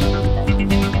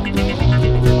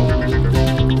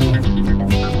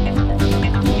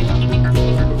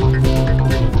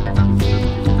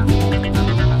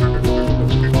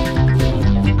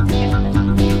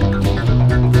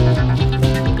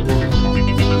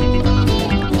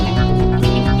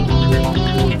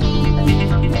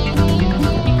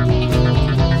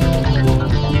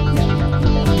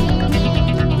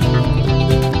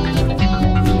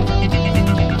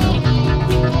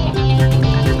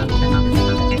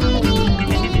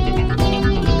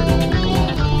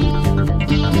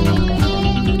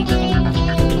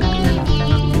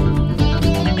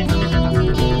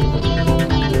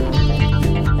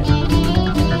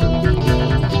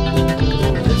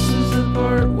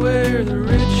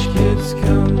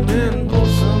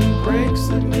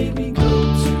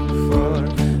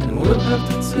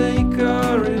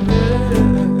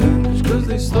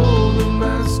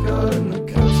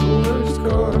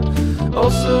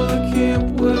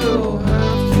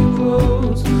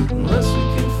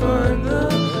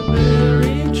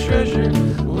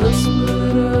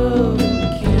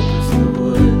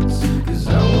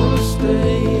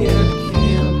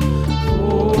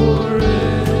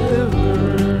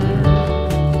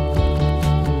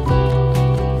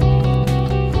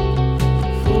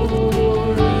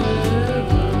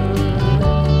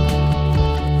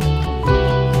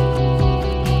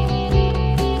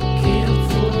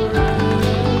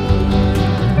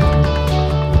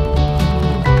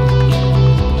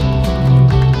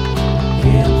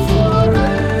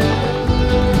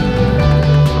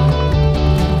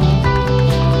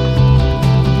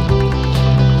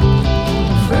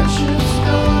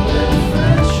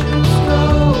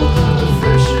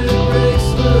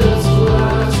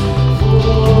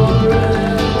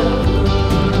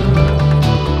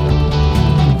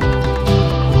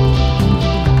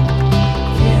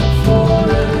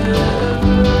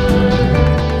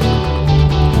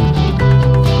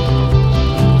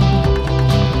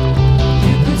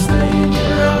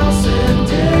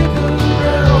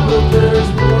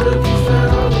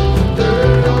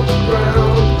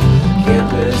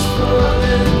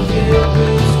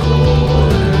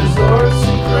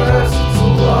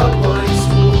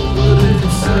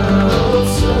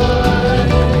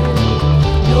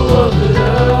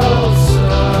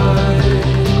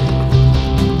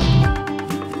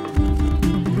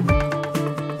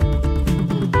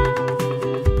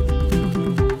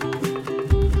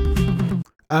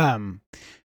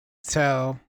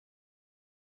 So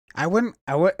I would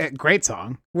great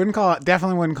song.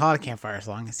 Definitely wouldn't call it a campfire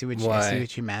song. I see what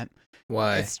you meant.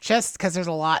 Why? It's just because there's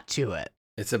a lot to it.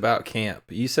 It's about camp.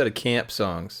 You said a camp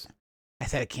songs. I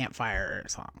said a campfire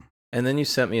song. And then you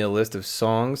sent me a list of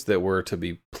songs that were to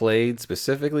be played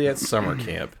specifically at summer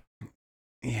camp.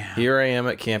 Yeah. Here I Am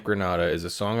at Camp Granada is a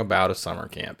song about a summer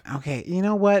camp. Okay, you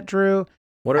know what, Drew?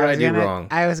 What did I do wrong?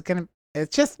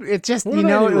 It's just What did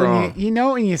I do wrong? you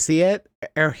know when you see it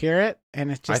or hear it, and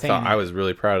it's just. I thought I was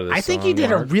really proud of this. I think song, you did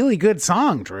Mark. a really good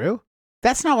song, Drew.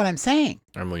 That's not what I'm saying.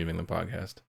 I'm leaving the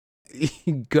podcast.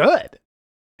 Good.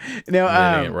 No,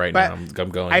 I'm leaving it right but now. I'm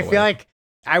going. I away. feel like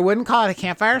I wouldn't call it a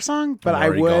campfire song, but I'm I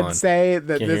already would gone. say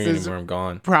that Can't this hear you is anymore. I'm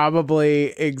gone.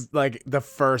 probably like the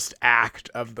first act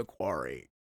of The Quarry.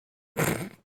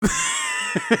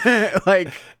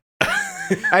 Like,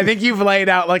 I think you've laid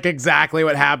out like exactly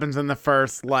what happens in the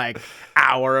first like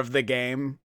hour of the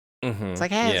game. Mm-hmm. It's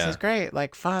like, hey, yeah. this is great,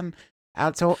 like fun,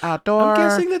 outdoor. I'm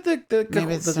guessing that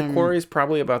maybe the some- quarry is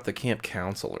probably about the camp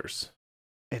counselors.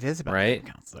 It is about Right?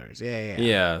 camp counselors. Yeah.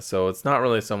 Yeah, so it's not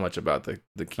really so much about the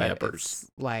But campers.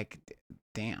 it's like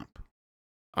damp.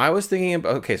 I was thinking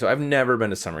about, okay, so I've never been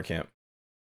to summer camp,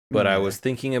 but I was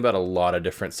thinking about a lot of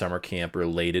different summer camp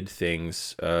related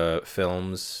things,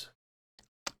 films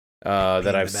that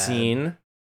Peeing I've the bed. seen.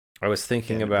 I was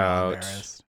thinking Getting real about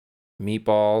embarrassed.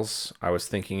 Meatballs. I was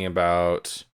thinking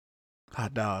about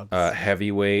Hot dogs.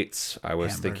 heavyweights. I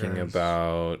was thinking Hamburgers.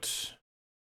 about.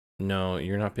 No,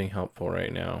 you're not being helpful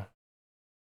right now.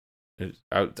 It's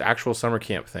actual summer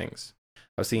camp things.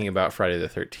 I was thinking about Friday the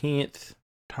 13th.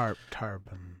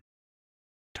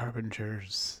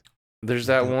 Tarbingers. There's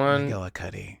that one.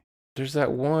 McGillicuddy. There's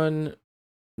that one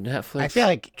Netflix. I feel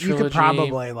like you could trilogy.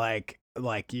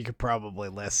 probably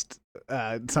list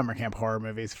summer camp horror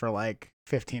movies for like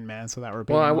 15 minutes without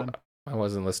repeating Well, one. I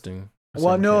wasn't listening. to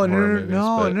Well, summer no. camp horror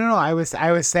movies, but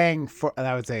I was saying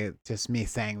I would say just me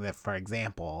saying that, for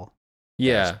example.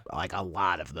 Yeah, There's, like a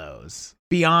lot of those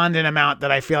beyond an amount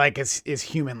that I feel like is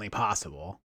humanly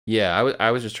possible. yeah. I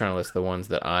was just trying to list the ones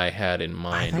that I had in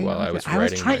mind while I was I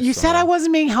writing. trying. my You said I song.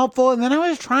 wasn't being helpful, and then I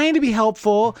was trying to be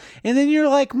helpful, and then you're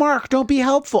like, "Mark, don't be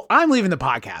helpful." I'm leaving the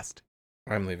podcast.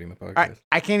 I'm leaving the podcast.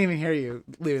 I can't even hear you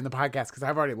leaving the podcast because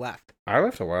I've already left. I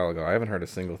left a while ago. I haven't heard a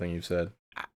single thing you've said.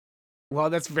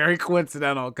 Well, that's very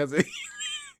coincidental because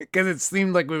it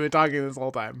seemed like we've been talking this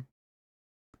whole time.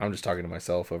 I'm just talking to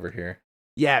myself over here.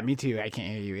 Yeah, me too. I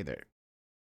can't hear you either.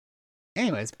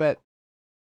 Anyways, but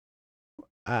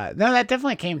no, that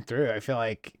definitely came through. I feel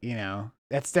like,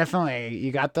 that's definitely,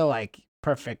 you got the like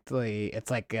perfectly, it's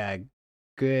like a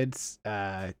good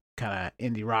kind of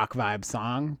indie rock vibe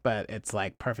song, but it's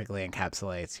like perfectly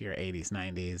encapsulates your 80s,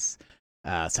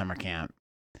 90s summer camp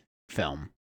film.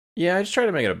 Yeah, I just tried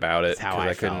to make it about it That's how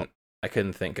I felt. I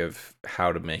couldn't think of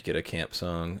how to make it a camp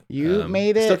song. You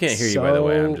made Still it can't hear you, by the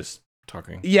way. I'm so- just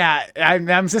talking. Yeah,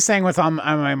 I'm just saying what's on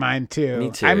my mind too.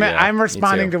 Me too, I'm yeah, me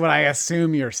responding too. to what I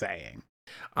assume you're saying.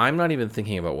 I'm not even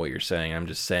thinking about what you're saying. I'm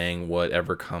just saying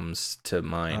whatever comes to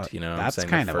mind. I'm That's saying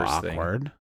kind the of first awkward.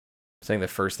 thing. Saying the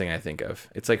first thing I think of.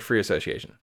 It's like free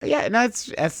association. Yeah, no,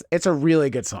 it's a really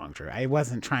good song, Drew. I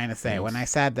wasn't trying to say when I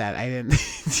said that. I didn't.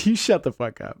 You shut the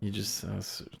fuck up. You just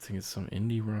think it's some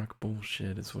indie rock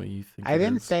bullshit. Is what you think. I it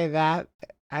didn't is. say that.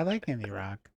 I like indie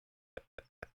rock.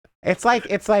 It's like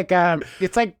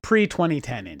pre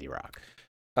 2010 indie rock.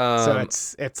 So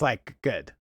it's like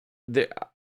good.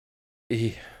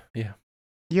 Yeah.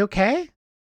 You okay?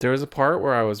 There was a part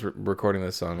where I was recording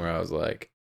this song where I was like,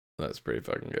 "That's pretty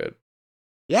fucking good."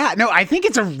 Yeah, no, I think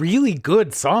it's a really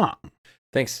good song.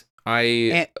 Thanks.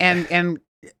 And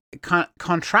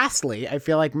contrastly, I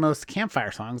feel like most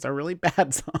campfire songs are really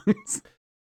bad songs.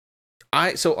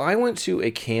 I went to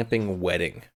a camping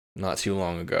wedding not too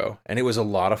long ago, and it was a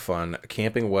lot of fun. A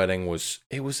camping wedding was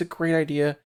a great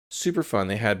idea, super fun.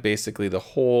 They had basically the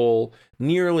whole,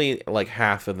 nearly like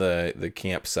half of the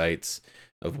campsites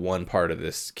of one part of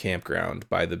this campground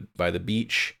by the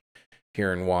beach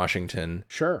here in Washington.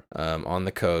 Sure. On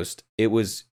the coast. It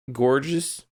was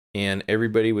gorgeous, and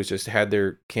everybody was just had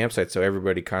their campsite, so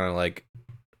everybody kind of like,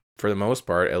 for the most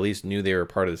part, at least knew they were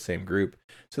part of the same group.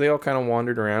 So they all kind of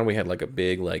wandered around. We had like a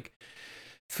big like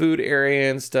food area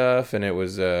and stuff, and it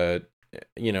was it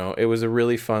was a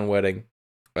really fun wedding.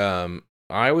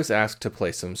 I was asked to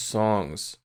play some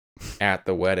songs at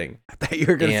the wedding. I thought you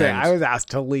were going to say And- I was asked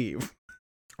to leave.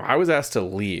 I was asked to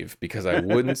leave because I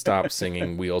wouldn't stop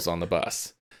singing Wheels on the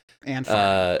Bus. And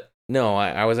fun. No,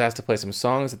 I was asked to play some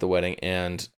songs at the wedding,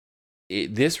 and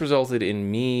this resulted in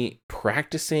me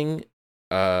practicing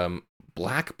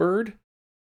Blackbird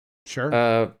Sure.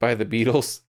 by the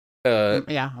Beatles.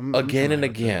 Yeah, I'm again and familiar with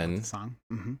again. the song.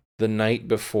 Mm-hmm. The night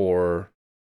before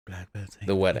Blackbird sing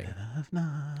the wedding. of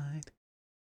night.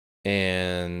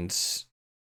 And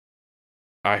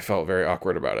I felt very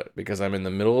awkward about it because I'm in the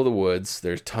middle of the woods.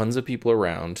 There's tons of people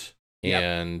around, Yep.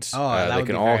 and That they would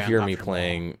can be all very hear me uncomfortable.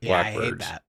 playing Yeah, Blackbird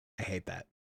I hate that.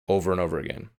 over and over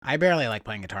again. I barely like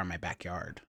playing guitar in my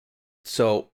backyard.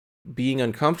 So, being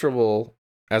uncomfortable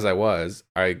as I was,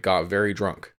 I got very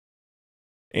drunk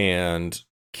and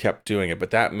kept doing it. But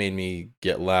that made me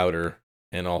get louder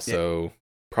and also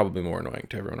probably more annoying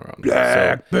to everyone around me. So,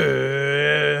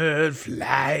 Blackbird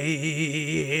fly.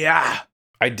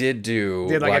 I did do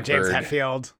Did like a James Blackbird.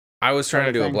 Hetfield. I was trying to sort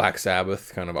of do a thing. Black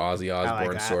Sabbath kind of Ozzy like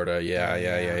Osbourne that. sort of. Yeah.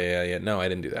 Yeah. No, I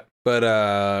didn't do that. But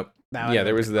That would yeah, be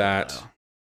there was pretty cool, that. though.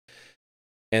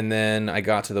 And then I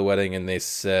got to the wedding and they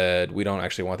said, "We don't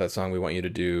actually want that song. We want you to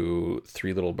do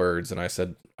Three Little Birds." And I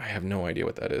said, "I have no idea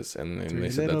what that is." And then Three they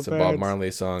said, little "That's a Bob birds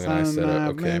Marley song." And I On said, my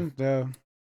 "Okay, window,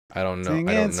 I don't know. I singing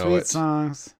don't know sweet it."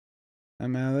 songs, a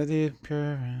melody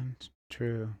pure and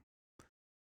true.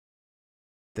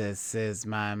 This is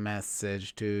my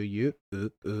message to you.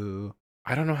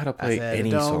 I don't know how to I play said, any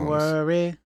don't songs.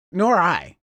 worry. Nor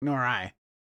I.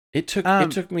 It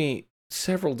took me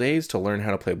several days to learn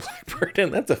how to play Blackbird,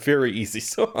 and that's a very easy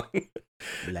song.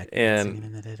 Blackbird And singing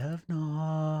in the dead of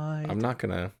night. I'm not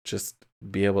gonna just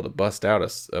be able to bust out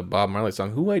a Bob Marley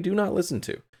song, who I do not listen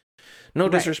to. No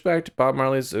Right. disrespect, Bob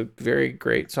Marley's a very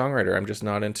great songwriter. I'm just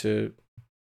not into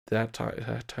that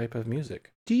type of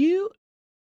music. Do you?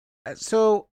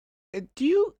 So, do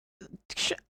you?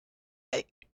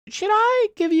 Should I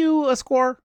give you a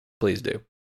score? Please do.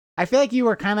 I feel like you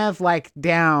were kind of like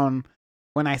down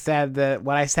when I said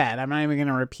what I said. I'm not even going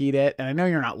to repeat it, and I know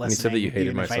you're not listening. You said that you hated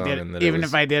even my if I song did- and that it even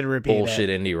was if I did repeat Bullshit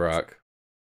it. indie rock.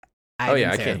 I Oh, didn't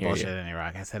yeah, I say it can't was hear you. bullshit indie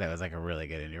rock. I said it was like a really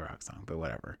good indie rock song, but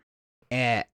whatever.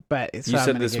 But You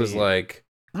said this was like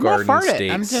I'm gonna Garden fart it.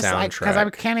 State I'm just like because I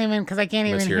soundtrack can't even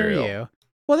material. hear you.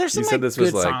 Well, there's some You said like this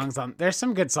was good like- songs on. There's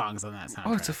some good songs on that soundtrack.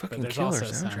 Oh, it's a but fucking there's killer also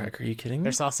some- soundtrack. Are you kidding me?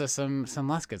 There's also some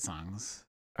less good songs.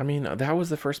 I mean, that was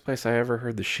the first place I ever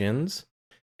heard the Shins,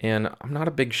 and I'm not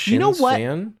a big Shins You know what?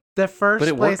 fan. The first But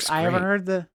it place works I ever great. heard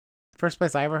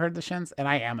the Shins, and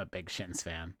I am a big Shins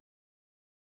fan.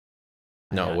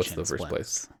 I No, got what's the Shin first splits.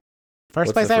 place? First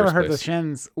What's place the I ever first heard place? the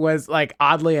Shins was like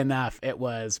oddly enough, it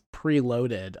was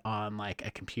preloaded on like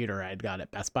a computer I'd got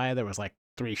at Best Buy. There was like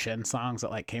 3 Shin songs that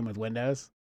like came with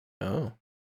Windows. Oh,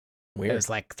 It weird. was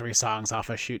like 3 songs off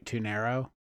of Shoot Too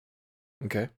Narrow.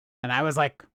 Okay. And I was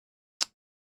like,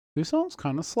 these songs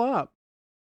kind of slap.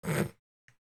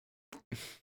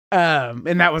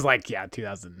 And that was like,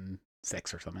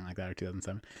 2006 or something like that, or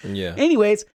 2007. Yeah.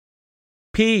 Anyways,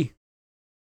 P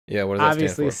Yeah. What does that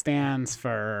obviously stand stands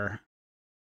for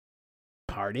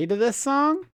party to this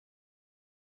song.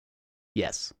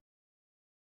 Yes. for?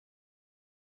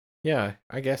 Yeah,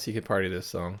 I guess you could party this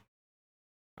song.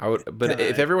 I would, but 10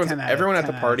 if out everyone at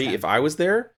the of party, 10. if I was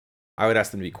there, I would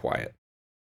ask them to be quiet.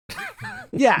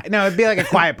 Yeah, no, it'd be like a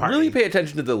quiet party. Really pay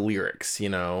attention to the lyrics,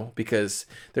 because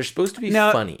they're supposed to be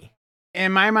No, funny.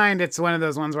 In my mind, it's one of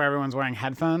those ones where everyone's wearing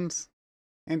headphones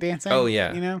and dancing. Oh,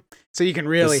 yeah. So you can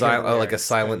really hear the like a lyrics,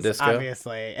 silent 'cause disco?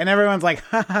 obviously, and everyone's like,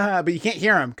 ha ha, ha, but you can't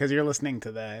hear them because you're listening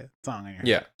to the song on your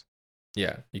Yeah. head.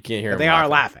 Yeah, you can't hear But them they are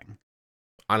laughing.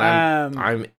 And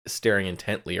I'm staring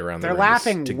intently around the they're room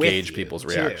laughing to with gauge you, people's too.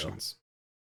 reactions.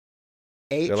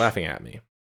 H They're laughing at me.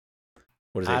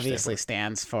 What does H obviously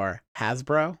stand stands for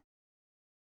Hasbro.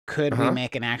 Could we Uh-huh.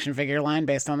 make an action figure line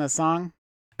based on this song?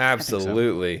 for?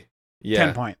 Absolutely. Yeah.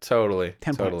 10 points. Totally.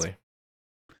 10 points. totally.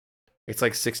 It's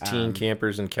like 16 Um,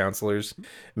 campers and counselors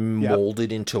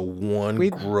molded into one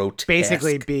We'd grotesque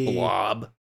basically be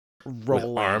blob Rolling.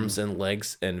 with arms and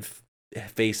legs and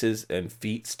faces and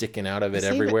feet sticking out of it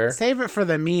Save everywhere. Save it for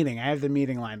the meeting. I have the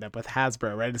meeting lined up with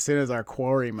Hasbro right as soon as our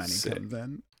quarry money Sick. comes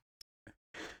in.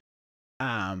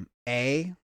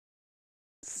 A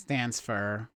stands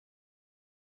for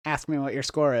ask me what your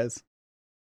score is.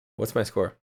 What's my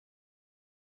score?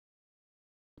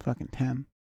 Fucking 10.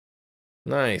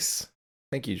 Nice.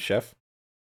 Thank you, chef.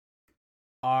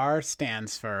 R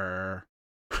stands for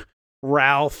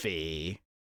Ralphie.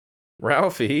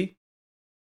 Ralphie.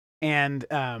 And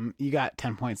you got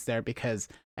 10 points there because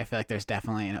I feel like there's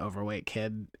definitely an overweight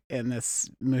kid in this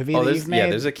movie that you've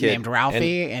made. there's a kid named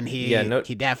Ralphie, and he yeah,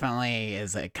 he definitely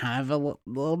is a kind of a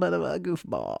little bit of a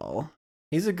goofball.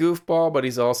 He's a goofball, but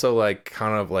he's also like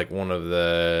kind of like one of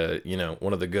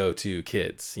the go-to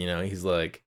kids. He's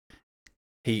like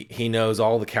he knows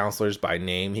all the counselors by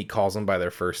name. He calls them by their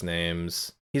first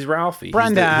names. He's Ralphie.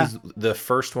 Brenda. He's the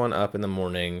first one up in the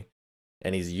morning,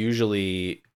 and he's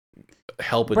usually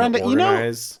helping Brenda, to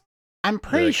organize. I'm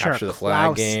pretty sure capture the flag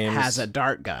Klaus games. has a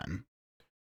dart gun.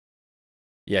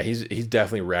 Yeah, he's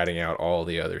definitely ratting out all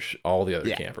the other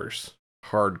Yeah. campers.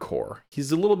 Hardcore.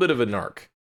 He's a little bit of a narc.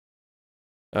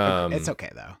 It's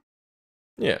okay though.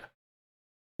 Yeah.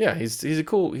 Yeah, he's a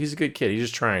good kid.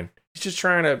 He's just trying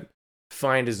to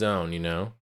find his own, you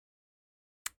know?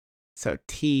 So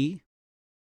T,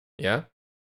 Yeah?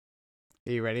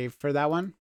 are you ready for that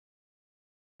one?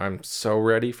 I'm so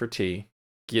ready for T.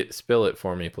 Spill it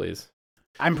for me, please.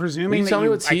 I'm presuming you that tell me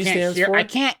you, what T stands for? I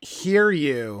can't hear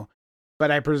you, but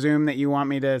I presume that you want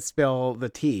me to spill the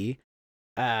T.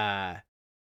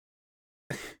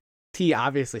 T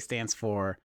obviously stands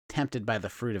for tempted by the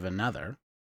fruit of another.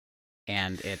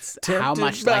 And it's how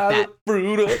much like that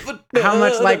how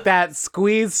much like that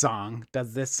Squeeze song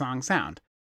does this song sound?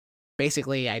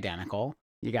 Basically identical.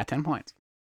 You got 10 points.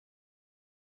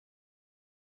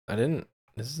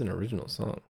 This is an original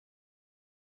song.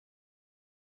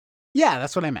 Yeah,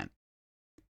 that's what I meant.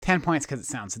 10 points because it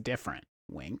sounds different.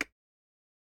 Wink.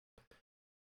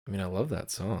 I mean, I love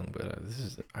that song, but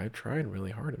I tried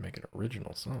really hard to make an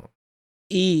original song.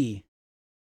 E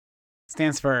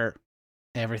stands for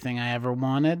everything I ever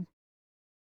wanted.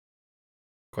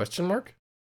 Question mark?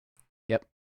 Yep.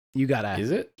 You got a.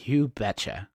 Is it? You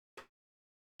betcha.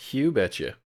 Hugh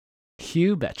betcha.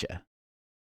 You betcha.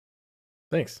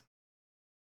 Thanks.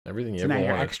 Everything you So ever now your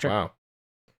wanted. extra- Wow.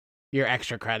 Your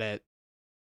extra credit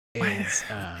is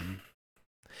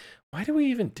Why do we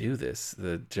even do this?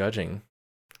 The judging.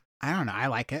 I don't know. I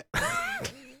like it.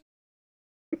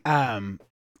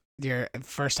 Your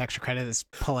first extra credit is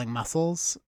pulling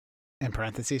muscles in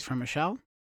parentheses from Michelle.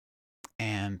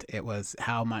 And it was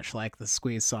how much like the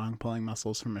Squeeze song, Pulling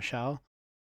Muscles from Michelle.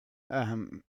 How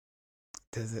much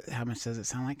does it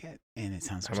sound like it? And it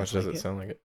sounds How much does it sound like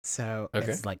it? So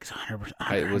Okay. it's like 100%.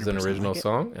 It was an 100% original like it.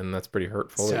 song, and that's pretty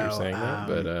hurtful that you're So, saying that.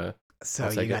 But So I'll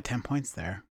you take got it. 10 points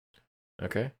there.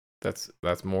 okay, that's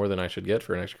more than I should get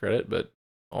for an extra credit. But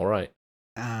all right.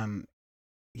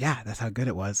 Yeah, that's how good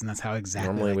it was, and that's how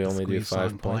exactly. Normally like we the only do Squeeze song,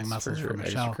 5 Pulling points Muscles for from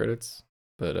extra Michelle. credits.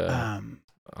 But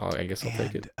I guess I'll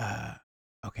take it.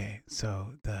 Okay,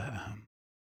 so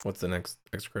What's the next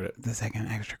extra credit? the second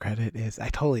extra credit is I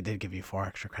totally did give you 4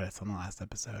 extra credits on the last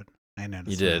episode. I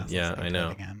noticed. You when did, I was yeah, listening I to know.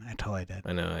 it again. I totally did.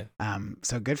 I know.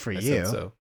 So good for I you. said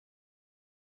so.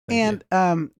 Thank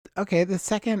And okay, the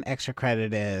second extra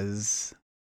credit is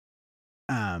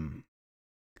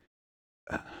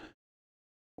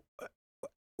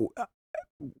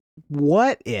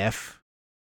what if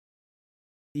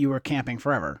you were camping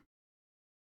forever?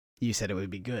 You said it would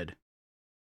be good.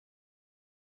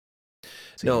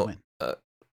 So you No, win.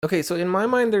 Okay, so in my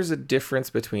mind, there's a difference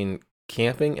between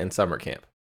camping and summer camp.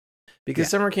 Because Yeah.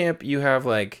 summer camp, you have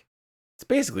like, it's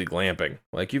basically glamping.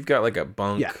 Like you've got like a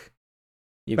bunk. Yeah.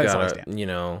 You've But it's got always a, damp. you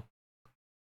know,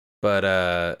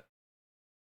 but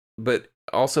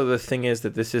also the thing is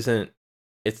that this isn't,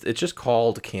 it's just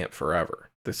called Camp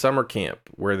Forever. The summer camp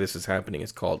where this is happening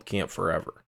is called Camp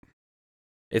Forever.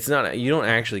 It's not, you don't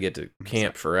actually get to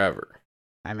camp forever.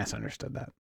 I misunderstood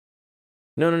that.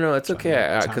 No, it's So okay.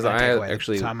 I'm Because gonna I take away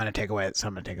actually, so I'm gonna take away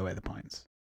the points.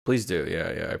 please do. Yeah,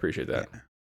 I appreciate that. Yeah.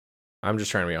 I'm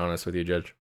just trying to be honest with you,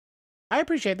 Judge. I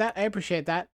appreciate that.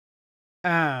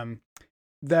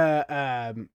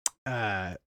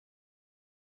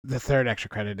 The third extra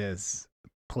credit is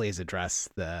please address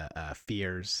the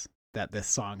fears that this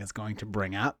song is going to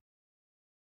bring up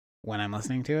when I'm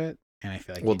listening to it, and I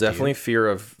feel like Well, you do, definitely fear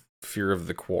of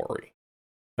the quarry.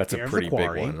 That's Fear a of the pretty big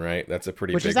quarry, one, right? That's a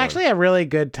pretty which big is actually one. a really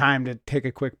good time to take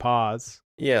a quick pause.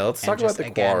 Yeah, let's talk and about just the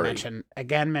again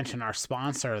quarry. mention our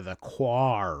sponsor, the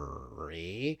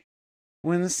Quarry.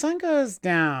 When the sun goes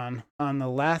down on the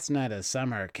last night of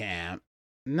summer camp,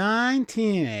 9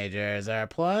 teenagers are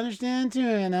plunged into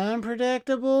an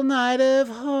unpredictable night of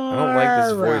horror. I don't like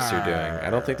this voice you're doing. I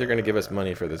don't think they're going to give us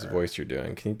money for this voice you're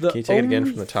doing. Can you take it again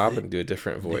from the top and do a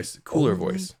different voice? Cooler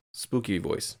voice. Spooky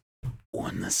voice.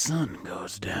 When the sun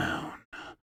goes down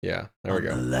Yeah, there we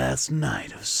on the go. last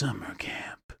night of summer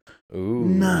camp, Ooh.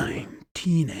 9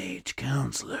 teenage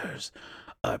counselors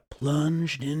are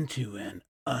plunged into an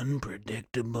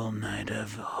unpredictable night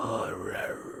of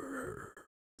horrors.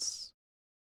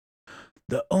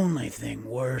 The only thing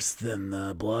worse than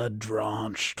the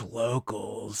blood-drenched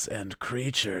locals and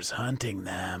creatures hunting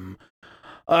them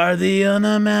are the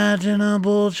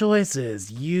unimaginable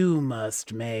choices you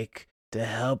must make to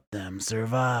help them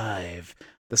survive.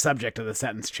 The subject of the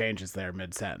sentence changes there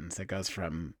mid-sentence. It goes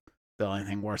from the only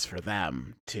thing worse for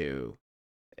them to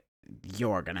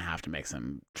you're going to have to make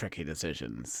some tricky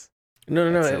decisions No.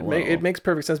 It's a It little- makes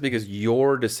perfect sense because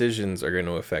your decisions are going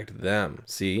to affect them.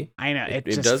 See, I know It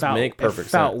just does felt, make perfect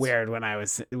it felt sense. weird when I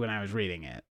was reading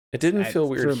it. it didn't It feel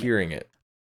weird threw me. hearing it.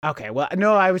 Okay, well,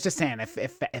 no, I was just saying if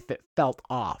it felt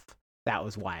off, that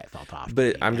was why it felt off. to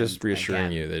But me. I'm just And reassuring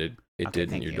again, you that it Okay, didn't.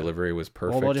 thank Your you. delivery was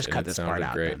perfect. Well, we'll just and cut it this part sounded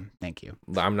out. great. Then. Thank you.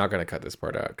 I'm not going to cut this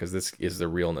part out because this is the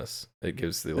realness. It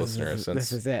gives the listener a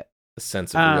This is it.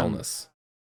 sense of realness.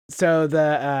 So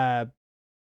the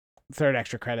third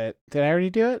extra credit. Did I already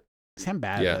do it? See, I'm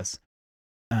bad Yeah. at this.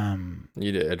 You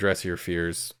need to address your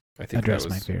fears. I think Address that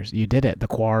my was fears. You did it. The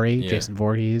Quarry, Yeah. Jason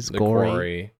Voorhees, the Gory.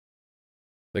 quarry.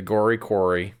 The gory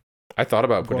quarry. I thought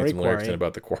about putting Gory some lyrics in quarry.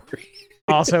 about the quarry.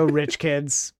 Also, rich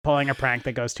kids pulling a prank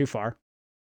that goes too far.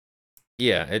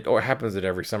 Yeah, it happens at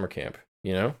every summer camp.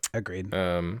 You know, Agreed.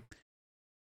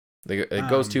 it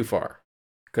goes too far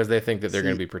because they think that they're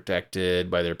going to see- be protected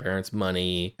by their parents'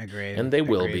 money, Agreed. and they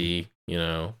will Agreed. be. You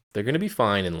know, they're going to be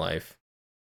fine in life.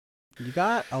 You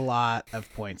got a lot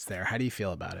of points there. How do you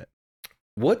feel about it?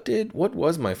 What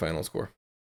was my final score?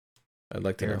 I'd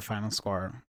like to Your know. final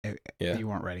score. Yeah. You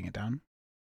weren't writing it down.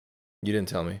 You didn't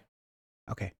tell me.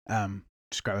 Okay.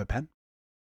 Just grab a pen.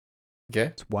 Okay.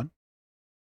 It's 1,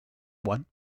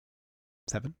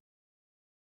 7,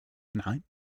 9,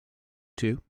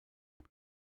 2,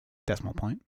 decimal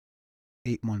point,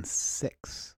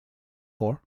 816,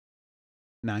 4,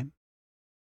 9,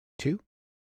 2. I'm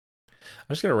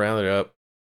just gonna round it up.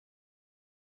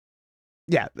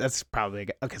 Yeah, that's probably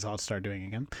okay. So I'll start doing it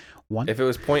again. 1. If it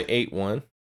was 0.81.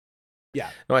 Yeah.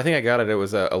 No, I think I got it. It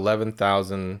was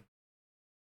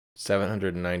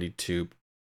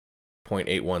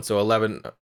 11,792.81. So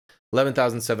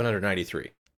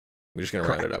 11,793. We're just gonna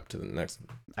round it up to the next.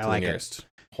 I to like the it. nearest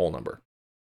whole number.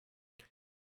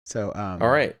 So All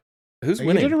right. Who's you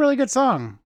winning? did a really good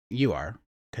song. You are,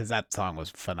 because that song was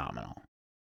phenomenal.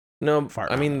 No,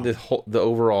 Fart I mean nominal. the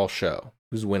overall show.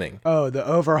 Who's winning? Oh, the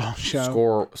overall show.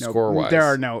 No, Score wise. there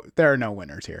are no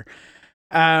winners here.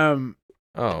 Oh.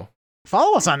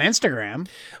 Follow us on Instagram.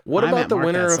 What I'm about at the Mark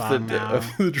winner That of Song the, now. of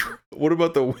the what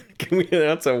about the can we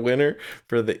announce a winner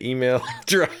for the email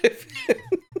drive?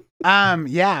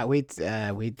 Yeah, we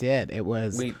did. It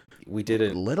was we did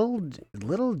it.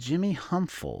 little Jimmy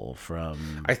Humphel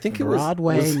from I think it was-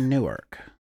 Broadway, Newark.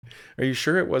 Are you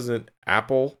sure it wasn't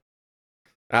Apple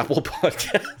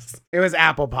Podcasts? It was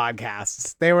Apple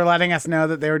Podcasts. They were letting us know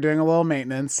that they were doing a little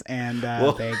maintenance, and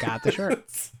Well, they got the shirt.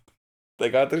 They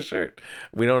got the shirt.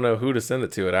 We don't know who to send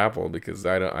it to at Apple because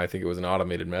I think it was an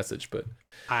automated message, but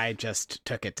I just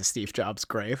took it to Steve Jobs'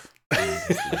 grave. And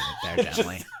just leave it there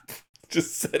gently.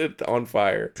 just set it on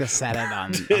fire. Just set it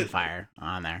on fire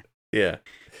on there. Yeah.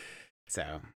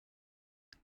 So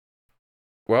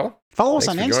Well, follow us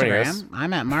on Thanks for joining us. Instagram.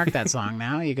 I'm at Mark That Song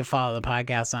Now. You can follow the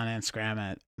podcast on Instagram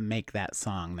at Make That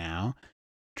Song Now.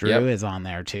 Drew Yep. is on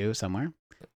there too somewhere.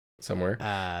 somewhere.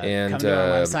 Come to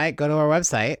our website. Go to our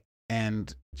website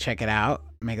and check it out.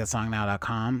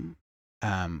 MakeThatSongNow.com.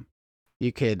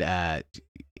 You could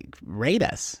rate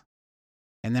us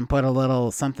and then put a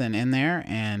little something in there,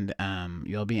 and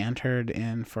you'll be entered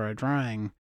in for a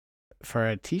drawing for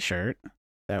a T-shirt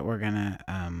that we're gonna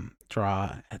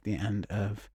draw at the end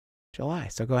of July.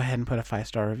 So go ahead and put a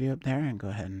 5-star review up there, and go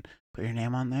ahead and put your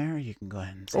name on there. You can go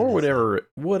ahead and send Or us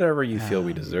whatever you feel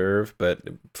we Um, deserve, but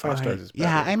 5 a- stars is better.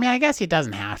 Yeah, I mean, I guess it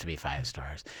doesn't have to be 5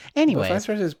 stars. But Anyway, 5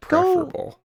 stars is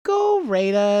preferable. go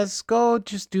rate us. Go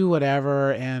just do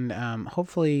whatever, and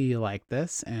hopefully you like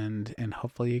this, and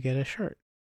hopefully you get a shirt.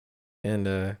 And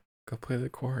go play the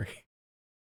quarry.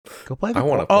 Go play the I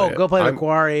wanna Quarry. play it. Go play the I'm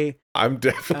Quarry. I'm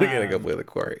definitely gonna go Um, play the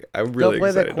quarry. I'm really Go play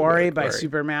excited the to play Quarry the by quarry.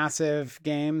 Supermassive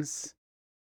Games.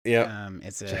 Yeah.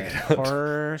 It's Check a it out.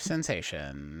 horror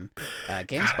sensation. I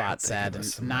GameSpot hope they said give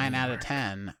us some 9 money, out of Mark.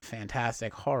 10.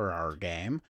 Fantastic horror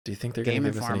game. Do you think they're Game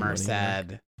gonna give us any Informer money, Mark?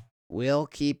 said, "We'll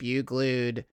keep you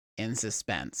glued in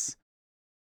suspense."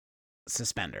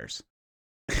 Suspenders.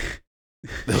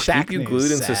 They'll Shack keep you News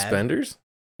glued in said- suspenders?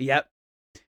 Yep.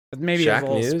 Maybe Shack a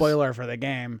little News? spoiler for the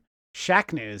game.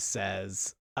 Shack News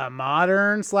says, "A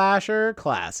modern slasher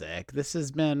classic. This has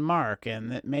been Mark,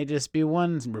 and it may just be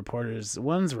one's reporter's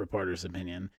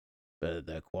opinion, but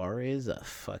The Quarry is a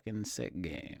fucking sick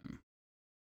game."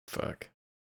 Fuck.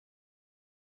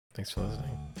 Thanks for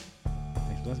listening.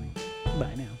 Thanks for listening.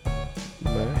 Bye now.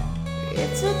 Bye.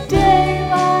 It's a day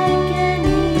like